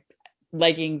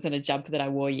 leggings and a jumper that I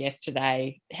wore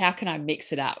yesterday? How can I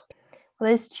mix it up? Well,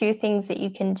 there's two things that you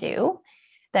can do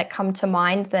that come to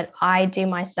mind that I do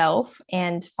myself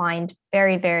and find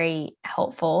very, very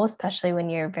helpful, especially when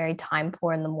you're very time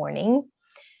poor in the morning,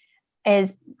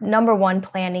 is number one,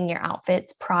 planning your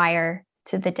outfits prior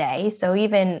to the day. So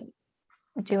even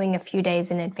doing a few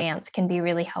days in advance can be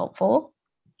really helpful.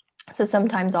 So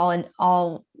sometimes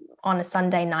I'll on a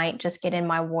Sunday night just get in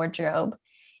my wardrobe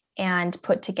and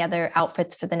put together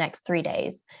outfits for the next 3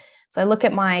 days. So I look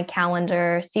at my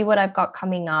calendar, see what I've got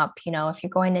coming up. If you're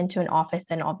going into an office,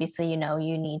 then obviously, you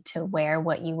need to wear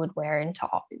what you would wear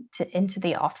into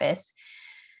the office.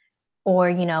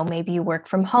 Or, maybe you work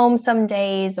from home some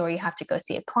days, or you have to go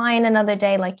see a client another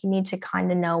day. Like, you need to kind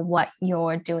of know what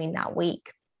you're doing that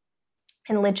week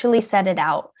and literally set it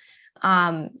out.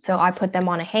 So I put them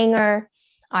on a hanger.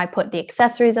 I put the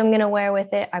accessories I'm going to wear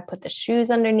with it. I put the shoes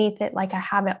underneath it. Like, I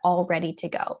have it all ready to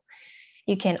go.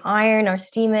 You can iron or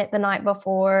steam it the night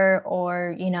before,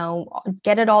 or,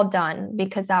 get it all done,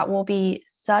 because that will be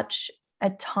such a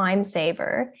time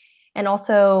saver, and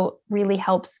also really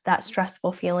helps that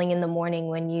stressful feeling in the morning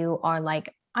when you are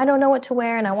like, I don't know what to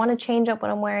wear and I want to change up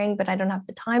what I'm wearing, but I don't have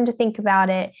the time to think about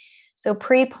it. So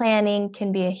pre-planning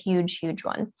can be a huge, huge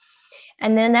one.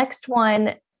 And the next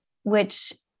one,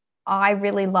 which I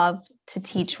really love to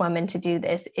teach women to do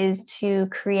this is to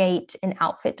create an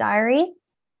outfit diary.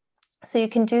 So you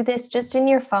can do this just in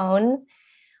your phone,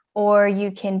 or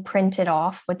you can print it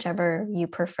off, whichever you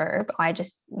prefer. But I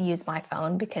just use my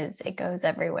phone because it goes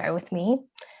everywhere with me.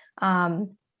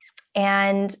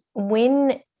 And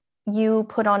when you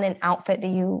put on an outfit that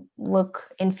you look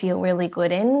and feel really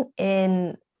good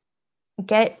in,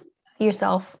 get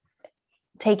yourself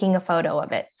taking a photo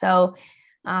of it. So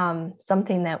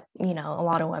something that, you know, a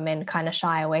lot of women kind of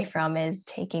shy away from is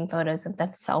taking photos of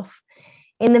themselves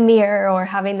in the mirror or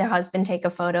having their husband take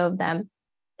a photo of them.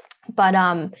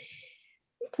 But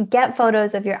get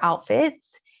photos of your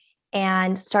outfits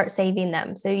and start saving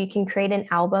them. So you can create an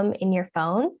album in your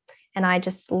phone. And I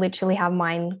just literally have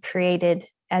mine created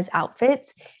as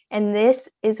outfits. And this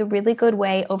is a really good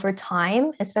way over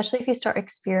time, especially if you start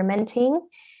experimenting.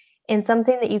 And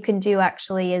something that you can do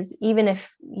actually is, even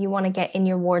if you want to get in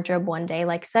your wardrobe one day,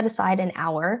 like set aside an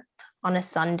hour on a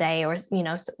Sunday, or, you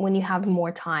know, when you have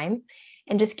more time,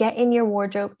 and just get in your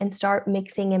wardrobe and start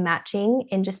mixing and matching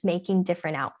and just making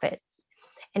different outfits.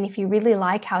 And if you really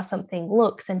like how something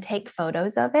looks, and take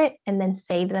photos of it and then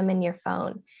save them in your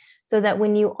phone, so that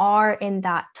when you are in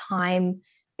that time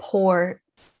poor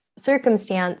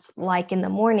circumstance, like in the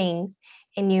mornings,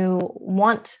 and you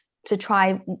want to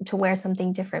try to wear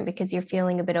something different because you're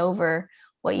feeling a bit over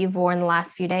what you've worn the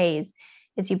last few days,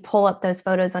 is you pull up those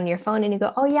photos on your phone and you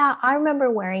go, oh yeah, I remember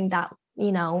wearing that,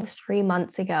 you know, 3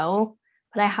 months ago,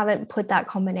 but I haven't put that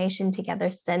combination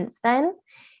together since then.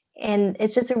 And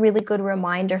it's just a really good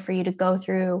reminder for you to go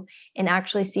through and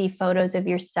actually see photos of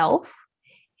yourself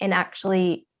and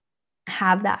actually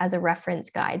have that as a reference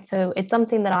guide. So it's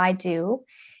something that I do.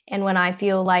 And when I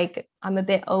feel like I'm a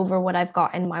bit over what I've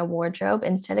got in my wardrobe,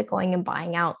 instead of going and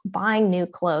buying new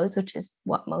clothes, which is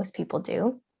what most people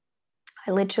do,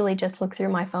 I literally just look through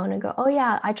my phone and go, oh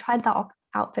yeah, I tried that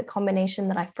outfit combination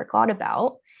that I forgot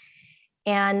about,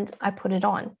 and I put it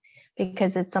on.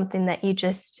 Because it's something that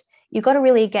you got to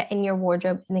really get in your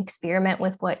wardrobe and experiment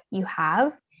with what you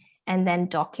have, and then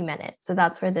document it. So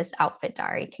that's where this outfit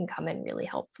diary can come in really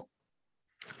helpful.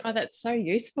 Oh, that's so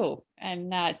useful.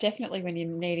 And definitely when you're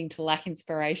needing to lack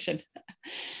inspiration.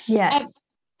 Yes.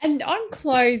 And on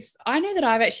clothes, I know that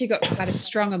I've actually got quite a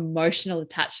strong emotional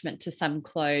attachment to some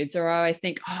clothes, or I always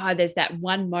think, oh, there's that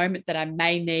one moment that I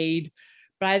may need,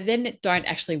 but I then don't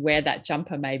actually wear that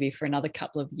jumper maybe for another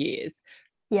couple of years.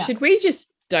 Yeah. Should we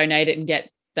just donate it and get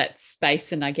that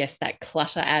space and I guess that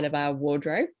clutter out of our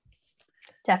wardrobe?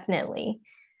 Definitely.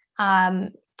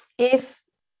 If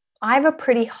I have a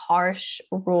pretty harsh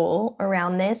rule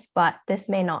around this, but this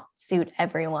may not suit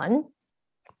everyone,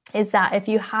 is that if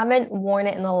you haven't worn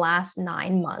it in the last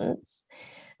 9 months,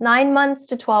 9 months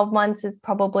to 12 months is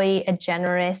probably a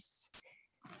generous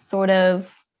sort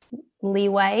of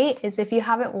leeway. Is if you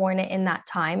haven't worn it in that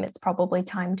time, it's probably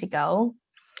time to go.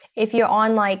 If you're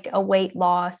on like a weight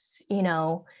loss, you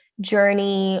know,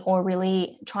 journey, or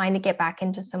really trying to get back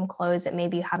into some clothes that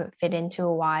maybe you haven't fit into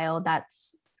a while,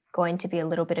 that's going to be a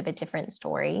little bit of a different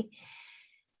story.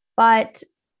 But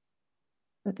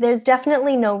there's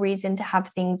definitely no reason to have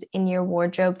things in your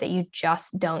wardrobe that you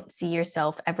just don't see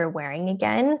yourself ever wearing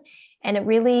again. And it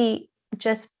really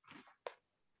just,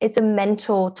 it's a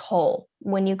mental toll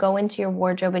when you go into your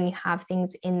wardrobe and you have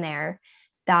things in there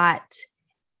that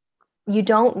you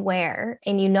don't wear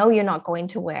and you know you're not going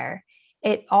to wear.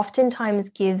 It oftentimes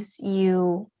gives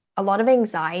you a lot of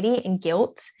anxiety and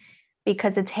guilt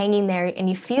because it's hanging there and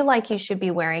you feel like you should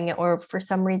be wearing it, or for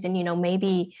some reason, you know,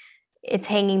 maybe it's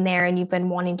hanging there and you've been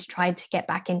wanting to try to get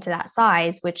back into that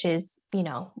size, which is, you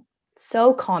know,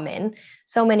 so common.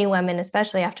 So many women,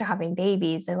 especially after having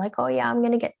babies, they're like, oh yeah, I'm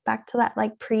going to get back to that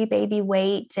like pre-baby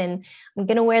weight, and I'm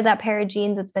going to wear that pair of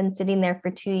jeans that's been sitting there for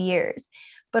 2 years.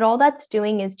 But all that's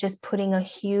doing is just putting a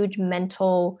huge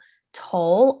mental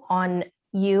toll on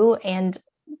you and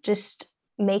just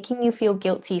making you feel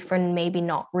guilty for maybe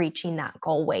not reaching that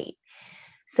goal weight.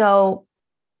 So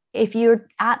if you're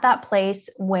at that place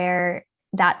where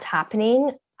that's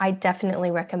happening, I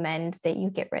definitely recommend that you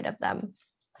get rid of them.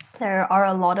 There are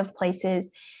a lot of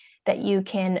places that you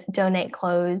can donate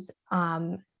clothes.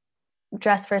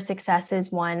 Dress for Success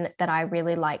is one that I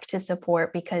really like to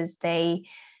support because they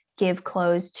give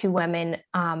clothes to women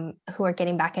who are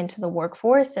getting back into the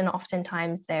workforce. And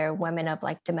oftentimes they're women of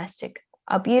like domestic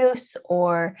abuse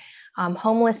or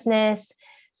homelessness.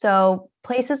 So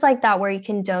places like that where you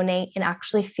can donate and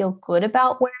actually feel good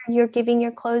about where you're giving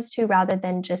your clothes to, rather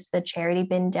than just the charity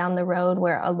bin down the road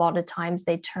where a lot of times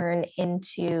they turn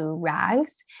into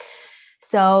rags.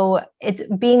 So it's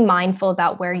being mindful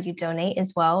about where you donate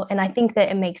as well. And I think that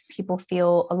it makes people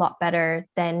feel a lot better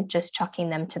than just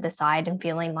chucking them to the side and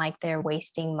feeling like they're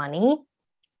wasting money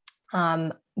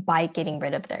by getting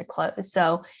rid of their clothes.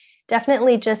 So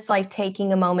definitely just like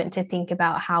taking a moment to think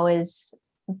about, how is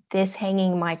this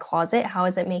hanging in my closet? How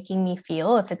is it making me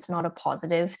feel? If it's not a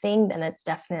positive thing, then it's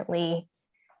definitely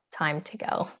time to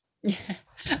go. Yeah.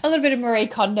 A little bit of Marie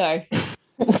Kondo.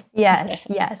 Yes,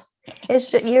 yes.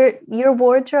 It's just, your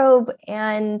wardrobe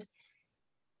and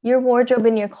your wardrobe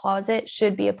in your closet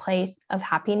should be a place of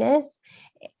happiness.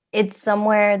 It's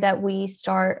somewhere that we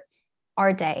start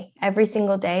our day. Every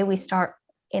single day we start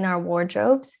in our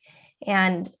wardrobes,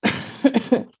 and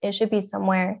it should be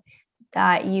somewhere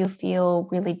that you feel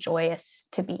really joyous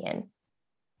to be in.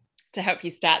 To help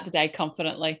you start the day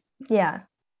confidently. Yeah.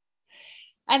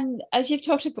 And as you've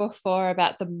talked before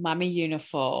about the mummy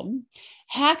uniform,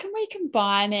 how can we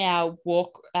combine our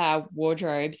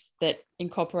wardrobes that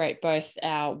incorporate both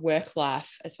our work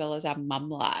life as well as our mum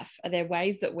life? Are there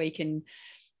ways that we can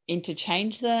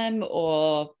interchange them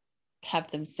or have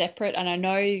them separate? And I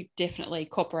know definitely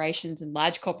corporations and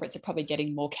large corporates are probably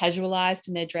getting more casualized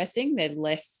in their dressing. They're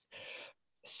less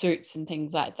suits and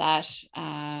things like that,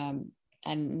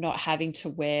 and not having to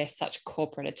wear such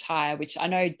corporate attire, which I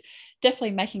know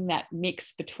definitely making that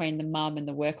mix between the mum and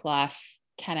the work life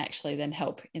can actually then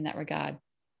help in that regard.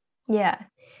 Yeah.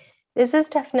 This is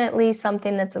definitely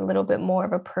something that's a little bit more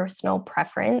of a personal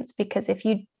preference, because if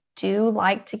you do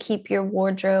like to keep your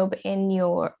wardrobe in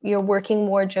your working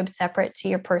wardrobe separate to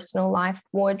your personal life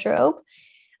wardrobe,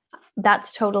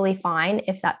 that's totally fine.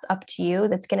 If that's up to you,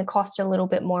 that's going to cost a little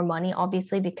bit more money,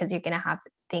 obviously, because you're going to have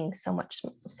things so much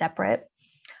separate.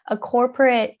 A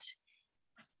corporate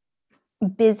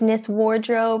business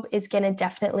wardrobe is going to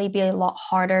definitely be a lot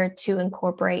harder to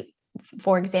incorporate,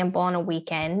 for example, on a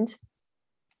weekend.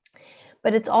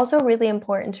 But it's also really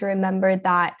important to remember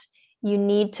that you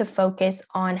need to focus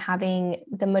on having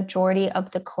the majority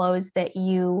of the clothes that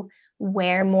you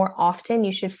wear more often.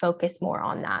 You should focus more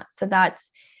on that. So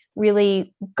that's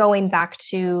really going back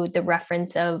to the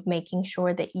reference of making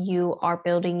sure that you are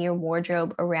building your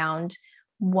wardrobe around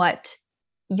what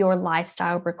your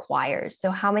lifestyle requires. So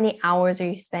how many hours are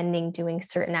you spending doing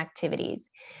certain activities?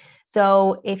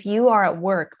 So if you are at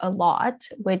work a lot,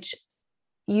 which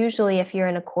usually if you're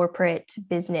in a corporate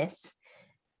business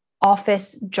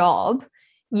office job,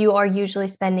 you are usually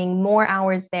spending more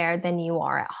hours there than you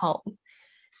are at home.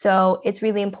 So it's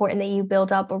really important that you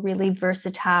build up a really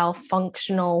versatile,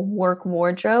 functional work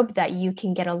wardrobe that you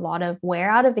can get a lot of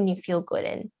wear out of and you feel good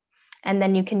in. And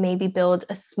then you can maybe build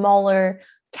a smaller,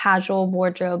 casual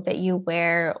wardrobe that you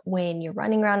wear when you're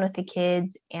running around with the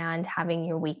kids and having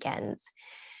your weekends.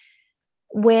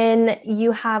 When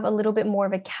you have a little bit more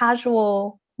of a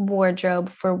casual wardrobe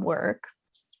for work,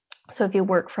 so if you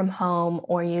work from home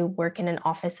or you work in an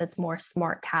office that's more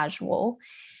smart casual,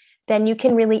 then you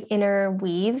can really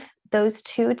interweave those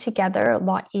two together a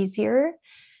lot easier.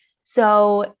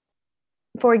 So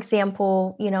for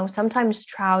example, sometimes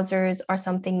trousers are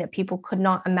something that people could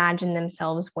not imagine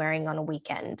themselves wearing on a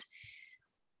weekend.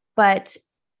 But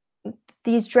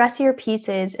these dressier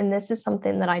pieces, and this is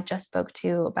something that I just spoke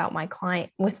to about my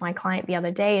client the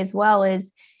other day as well,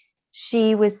 is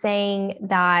she was saying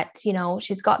that,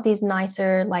 she's got these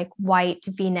nicer like white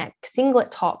V-neck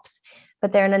singlet tops,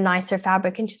 but they're in a nicer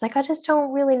fabric. And she's like, I just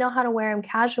don't really know how to wear them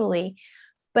casually.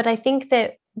 But I think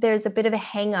that there's a bit of a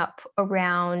hang up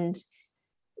around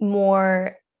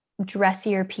more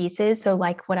dressier pieces. So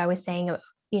like what I was saying,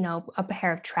 a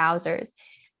pair of trousers.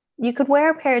 You could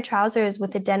wear a pair of trousers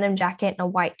with a denim jacket and a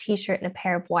white t-shirt and a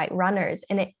pair of white runners,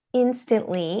 and it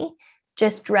instantly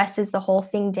just dresses the whole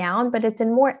thing down, but it's a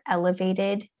more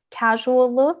elevated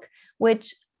casual look,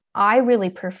 which I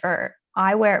really prefer.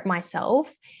 I wear it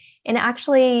myself and it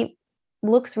actually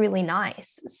looks really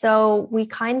nice. So we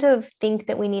kind of think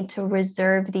that we need to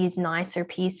reserve these nicer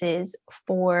pieces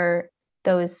for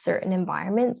those certain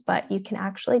environments, but you can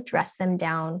actually dress them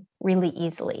down really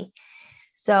easily.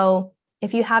 So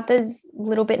if you have those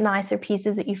little bit nicer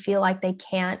pieces that you feel like they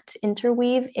can't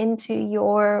interweave into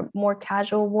your more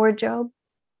casual wardrobe,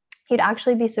 you'd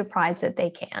actually be surprised that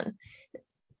they can.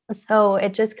 So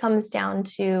it just comes down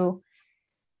to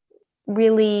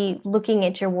really looking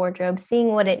at your wardrobe, seeing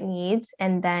what it needs,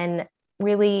 and then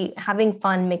really having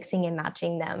fun mixing and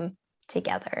matching them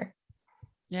together.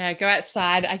 Yeah, go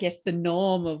outside, I guess, the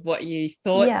norm of what you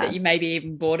thought that you maybe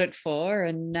even bought it for,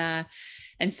 and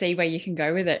see where you can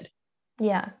go with it.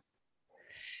 Yeah.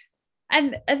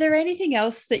 And are there anything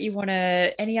else that you want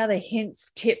to, any other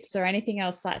hints, tips, or anything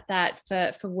else like that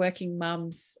for working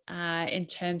mums in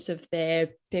terms of their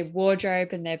wardrobe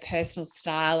and their personal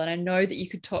style? And I know that you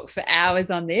could talk for hours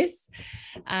on this,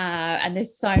 and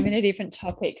there's so many different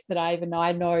topics that I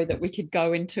know that we could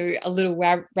go into a little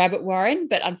rabbit warren,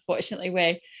 but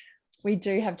unfortunately we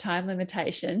do have time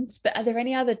limitations. But are there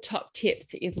any other top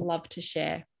tips that you'd love to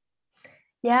share?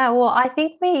 Yeah, well, I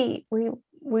think we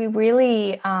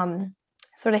really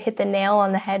sort of hit the nail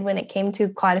on the head when it came to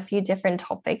quite a few different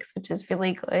topics, which is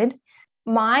really good.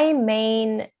 My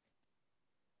main,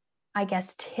 I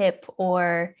guess, tip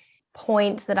or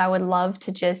point that I would love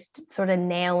to just sort of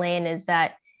nail in is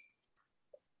that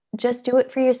just do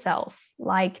it for yourself.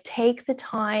 Like, take the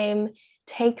time,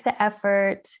 take the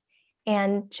effort,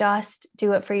 and just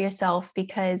do it for yourself,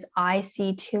 because I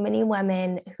see too many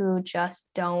women who just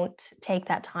don't take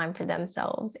that time for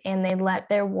themselves, and they let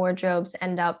their wardrobes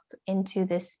end up into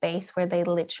this space where they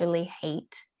literally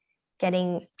hate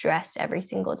getting dressed every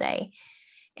single day.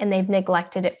 And they've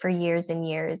neglected it for years and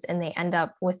years, and they end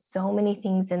up with so many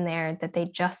things in there that they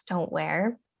just don't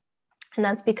wear. And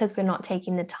that's because we're not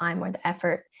taking the time or the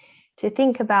effort to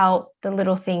think about the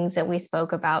little things that we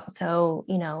spoke about. So,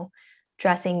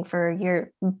 dressing for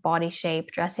your body shape,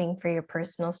 dressing for your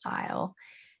personal style,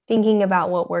 thinking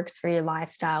about what works for your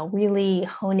lifestyle, really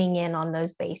honing in on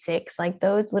those basics, like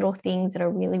those little things that are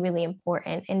really, really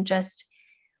important. And just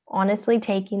honestly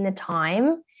taking the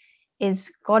time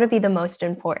is got to be the most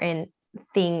important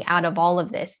thing out of all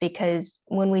of this, because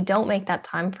when we don't make that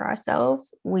time for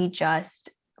ourselves, we just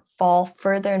fall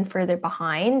further and further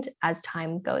behind as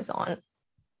time goes on.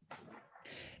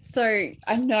 So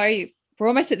I know we're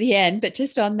almost at the end, but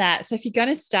just on that, so if you're going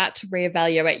to start to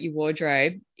reevaluate your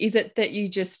wardrobe, is it that you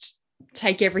just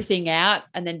take everything out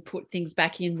and then put things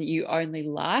back in that you only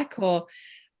like, or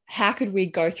how could we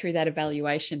go through that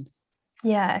evaluation?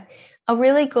 Yeah, a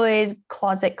really good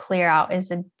closet clear out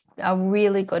is a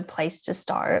really good place to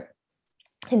start.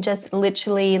 And just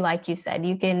literally, like you said,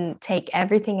 you can take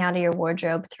everything out of your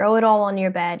wardrobe, throw it all on your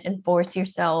bed, and force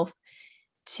yourself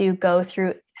to go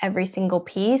through every single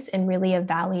piece and really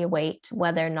evaluate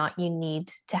whether or not you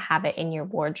need to have it in your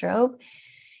wardrobe.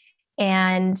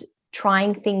 And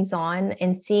trying things on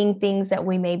and seeing things that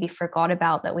we maybe forgot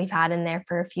about that we've had in there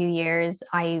for a few years.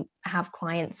 I have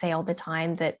clients say all the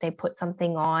time that they put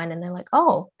something on and they're like,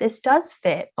 oh, this does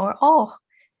fit, or oh,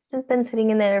 this has been sitting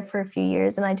in there for a few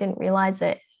years and I didn't realize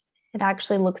it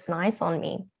actually looks nice on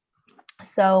me.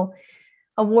 So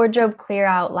a wardrobe clear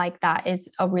out like that is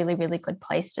a really, really good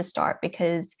place to start,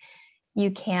 because you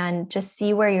can just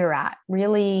see where you're at,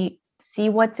 really see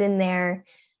what's in there,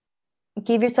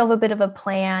 give yourself a bit of a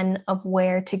plan of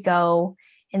where to go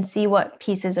and see what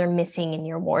pieces are missing in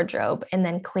your wardrobe, and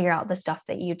then clear out the stuff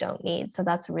that you don't need. So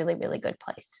that's a really, really good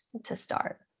place to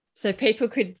start. So people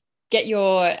could get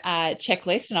your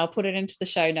checklist, and I'll put it into the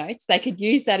show notes. They could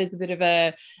use that as a bit of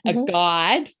a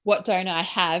guide. What don't I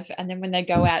have? And then when they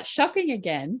go out shopping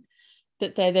again,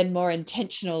 that they're then more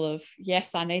intentional of,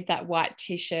 yes, I need that white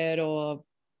t-shirt or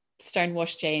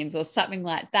stonewashed jeans or something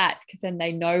like that, because then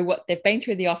they know what they've been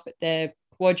through the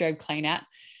wardrobe clean out.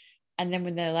 And then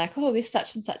when they're like, oh, this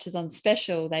such and such is on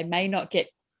special, they may not get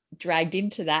dragged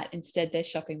into that. Instead, they're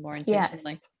shopping more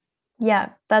intentionally. Yes. Yeah,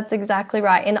 that's exactly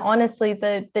right. And honestly,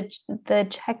 the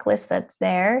checklist that's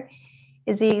there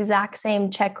is the exact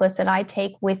same checklist that I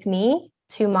take with me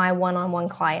to my one-on-one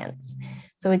clients.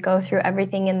 So we go through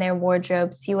everything in their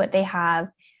wardrobe, see what they have.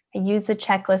 I use the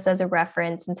checklist as a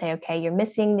reference and say, okay, you're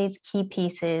missing these key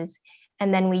pieces.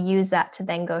 And then we use that to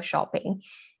then go shopping.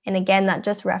 And again, that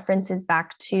just references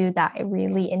back to that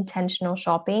really intentional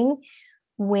shopping.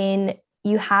 When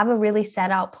you have a really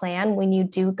set out plan, when you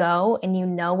do go and you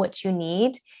know what you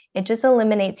need, it just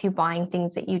eliminates you buying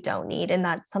things that you don't need. And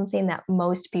that's something that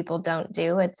most people don't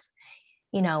do. It's,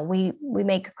 we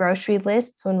make grocery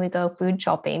lists when we go food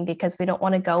shopping, because we don't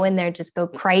want to go in there, just go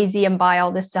crazy and buy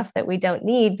all this stuff that we don't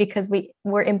need, because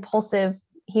we're impulsive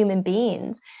human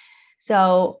beings.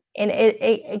 So, and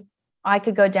I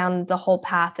could go down the whole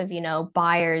path of,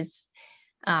 buyers,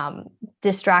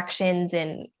 distractions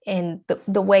and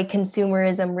the way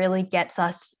consumerism really gets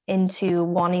us into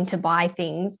wanting to buy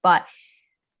things, but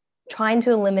trying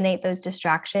to eliminate those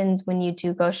distractions when you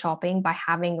do go shopping by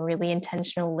having a really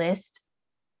intentional list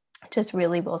just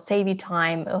really will save you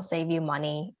time, it'll save you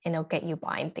money, and it'll get you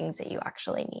buying things that you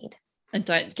actually need. And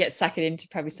don't get sucked into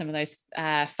probably some of those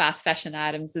fast fashion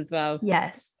items as well.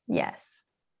 Yes.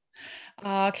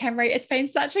 Oh, Camry, it's been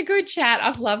such a good chat.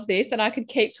 I've loved this, and I could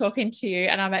keep talking to you.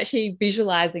 And I'm actually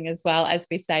visualizing as well as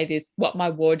we say this, what my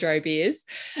wardrobe is.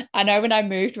 I know when I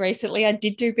moved recently, I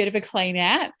did do a bit of a clean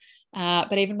out,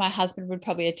 But even my husband would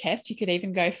probably attest. You could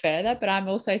even go further. But I'm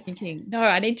also thinking, no,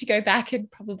 I need to go back and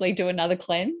probably do another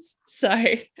cleanse. So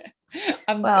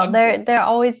Well, I'm they're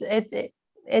always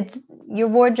it's your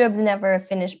wardrobe's never a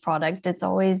finished product. It's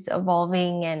always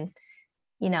evolving, and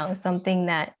something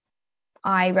that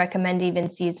I recommend even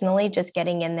seasonally, just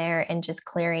getting in there and just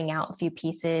clearing out a few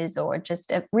pieces or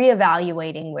just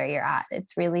reevaluating where you're at.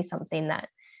 It's really something that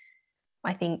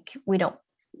I think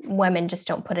women just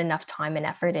don't put enough time and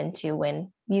effort into,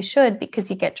 when you should, because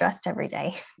you get dressed every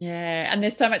day. Yeah. And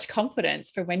there's so much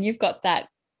confidence for when you've got that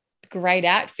great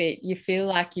outfit, you feel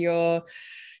like you're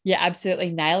absolutely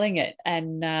nailing it.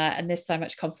 And there's so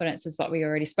much confidence, is what we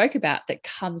already spoke about, that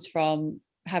comes from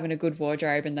having a good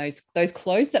wardrobe and those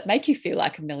clothes that make you feel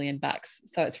like $1,000,000.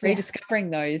 So it's rediscovering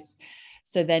those.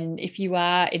 So then if you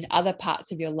are in other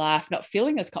parts of your life not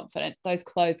feeling as confident, those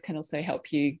clothes can also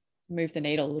help you move the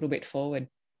needle a little bit forward.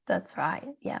 That's right.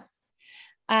 Yeah.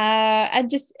 And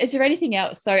just, is there anything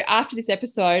else? So after this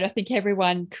episode, I think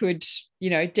everyone could,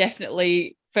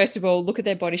 definitely, first of all, look at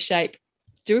their body shape,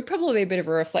 do probably a bit of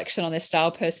a reflection on their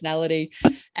style, personality,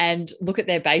 and look at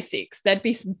their basics. That'd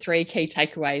be some 3 key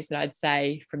takeaways that I'd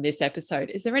say from this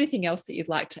episode. Is there anything else that you'd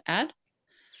like to add?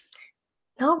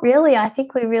 Not really. I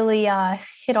think we really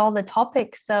hit all the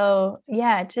topics. So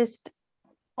yeah, just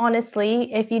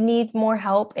honestly, if you need more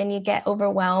help and you get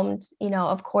overwhelmed,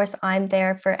 of course I'm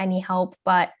there for any help,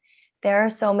 but there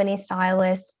are so many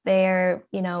stylists there,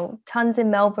 tons in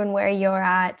Melbourne where you're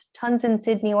at, tons in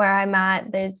Sydney where I'm at.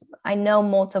 I know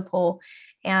multiple,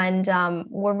 and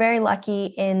we're very lucky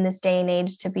in this day and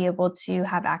age to be able to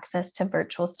have access to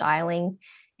virtual styling.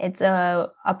 It's a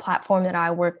platform that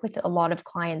I work with a lot of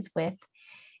clients with,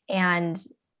 and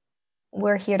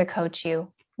we're here to coach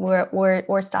you.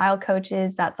 We're style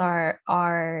coaches. That's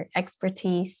our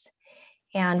expertise.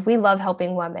 And we love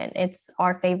helping women. It's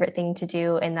our favorite thing to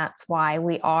do. And that's why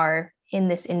we are in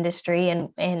this industry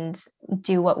and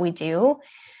do what we do.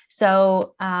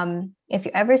 So if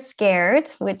you're ever scared,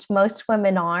 which most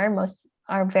women most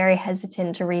are very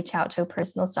hesitant to reach out to a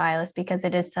personal stylist because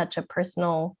it is such a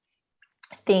personal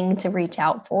thing to reach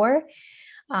out for.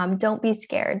 Don't be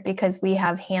scared, because we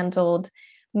have handled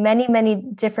many, many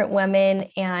different women,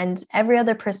 and every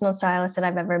other personal stylist that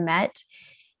I've ever met,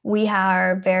 we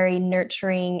are very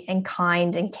nurturing and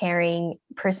kind and caring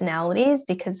personalities,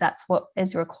 because that's what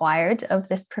is required of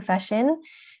this profession.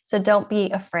 So don't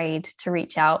be afraid to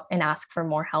reach out and ask for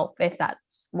more help if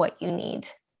that's what you need.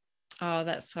 Oh,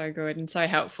 that's so good and so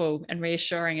helpful and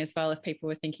reassuring as well if people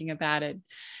were thinking about it.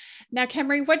 Now,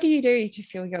 Camry, what do you do to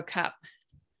fill your cup?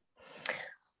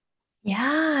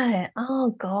 Yeah. Oh,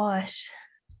 gosh.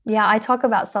 Yeah, I talk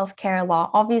about self-care a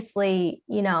lot. Obviously,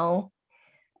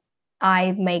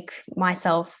 I make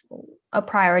myself a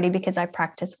priority because I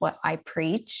practice what I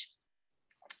preach.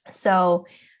 So,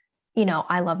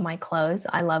 I love my clothes.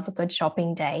 I love a good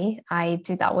shopping day. I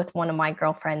do that with one of my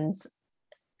girlfriends.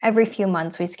 Every few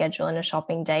months, we schedule in a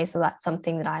shopping day. So that's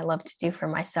something that I love to do for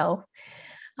myself.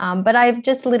 But I've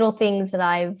just little things that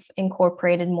I've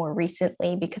incorporated more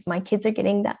recently, because my kids are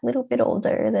getting that little bit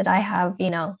older, that I have,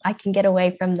 I can get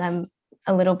away from them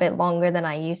a little bit longer than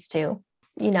I used to.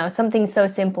 Something so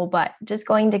simple, but just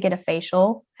going to get a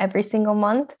facial every single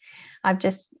month. I've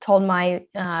just told my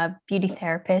beauty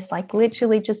therapist, like,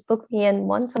 literally just book me in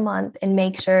once a month and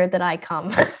make sure that I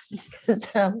come. Because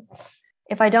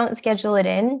if I don't schedule it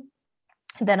in,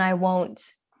 then I won't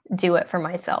do it for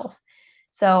myself.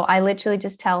 So I literally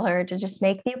just tell her to just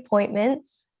make the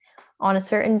appointments on a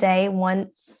certain day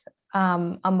once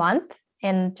a month,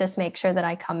 and just make sure that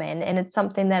I come in. And it's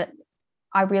something that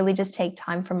I really just take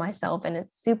time for myself, and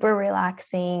it's super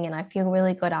relaxing, and I feel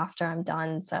really good after I'm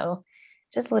done. So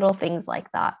just little things like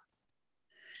that.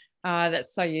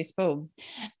 That's so useful.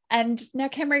 And now,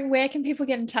 Camry, where can people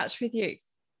get in touch with you?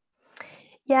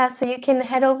 Yeah, so you can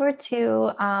head over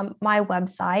to my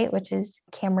website, which is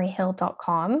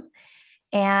camryhill.com.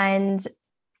 And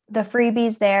the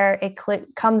freebies there, it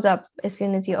comes up as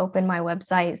soon as you open my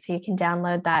website, so you can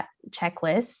download that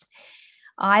checklist.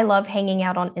 I love hanging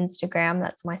out on Instagram.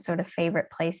 That's my sort of favorite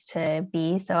place to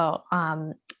be. So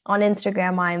on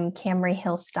Instagram, I'm Camry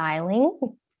Hill Styling,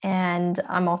 and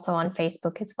I'm also on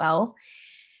Facebook as well.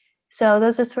 So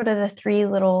those are sort of the 3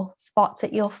 little spots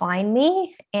that you'll find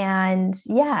me. And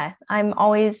yeah, my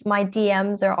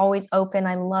DMs are always open.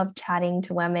 I love chatting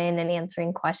to women and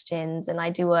answering questions. And I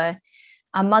do a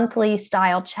monthly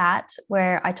style chat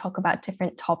where I talk about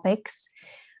different topics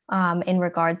in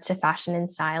regards to fashion and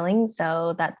styling.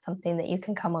 So that's something that you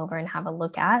can come over and have a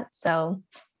look at. So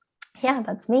yeah,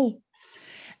 that's me.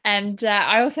 And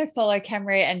I also follow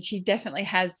Camry, and she definitely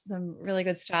has some really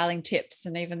good styling tips.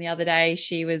 And even the other day,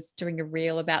 she was doing a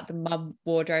reel about the mum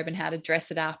wardrobe and how to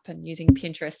dress it up and using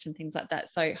Pinterest and things like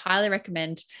that. So highly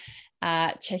recommend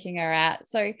checking her out.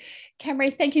 So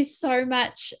Camry, thank you so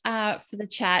much for the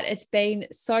chat. It's been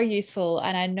so useful.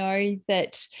 And I know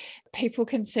that people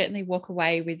can certainly walk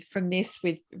away from this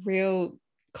with real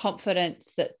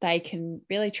confidence that they can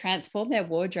really transform their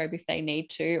wardrobe if they need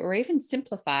to, or even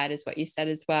simplify it, as what you said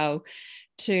as well,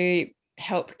 to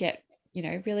help get,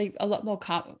 really a lot more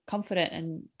confident.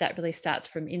 And that really starts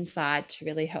from inside to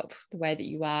really help the way that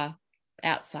you are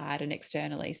outside and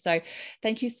externally. So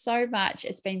thank you so much.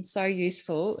 It's been so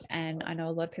useful, and I know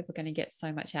a lot of people are going to get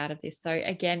so much out of this. So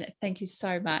again, thank you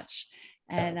so much,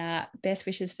 and best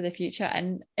wishes for the future.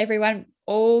 And everyone,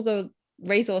 all the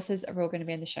resources are all going to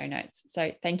be in the show notes.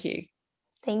 So thank you.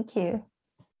 Thank you.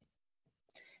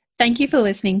 Thank you for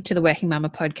listening to the Working Mama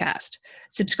podcast.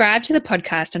 Subscribe to the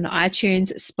podcast on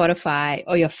iTunes, Spotify,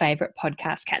 or your favorite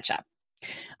podcast catcher.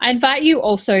 I invite you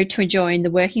also to join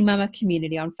the Working Mama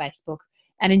community on Facebook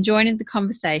and join in the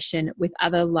conversation with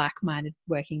other like-minded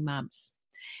working mums.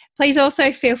 Please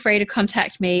also feel free to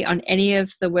contact me on any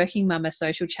of the Working Mama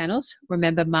social channels.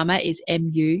 Remember, Mama is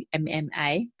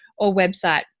MUMMA, or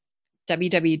website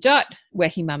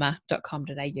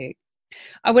www.workingmama.com.au.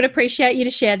 I would appreciate you to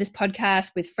share this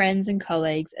podcast with friends and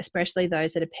colleagues, especially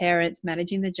those that are parents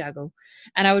managing the juggle.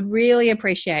 And I would really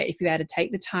appreciate if you had to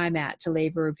take the time out to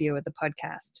leave a review of the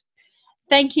podcast.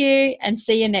 Thank you, and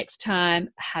see you next time.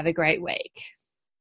 Have a great week.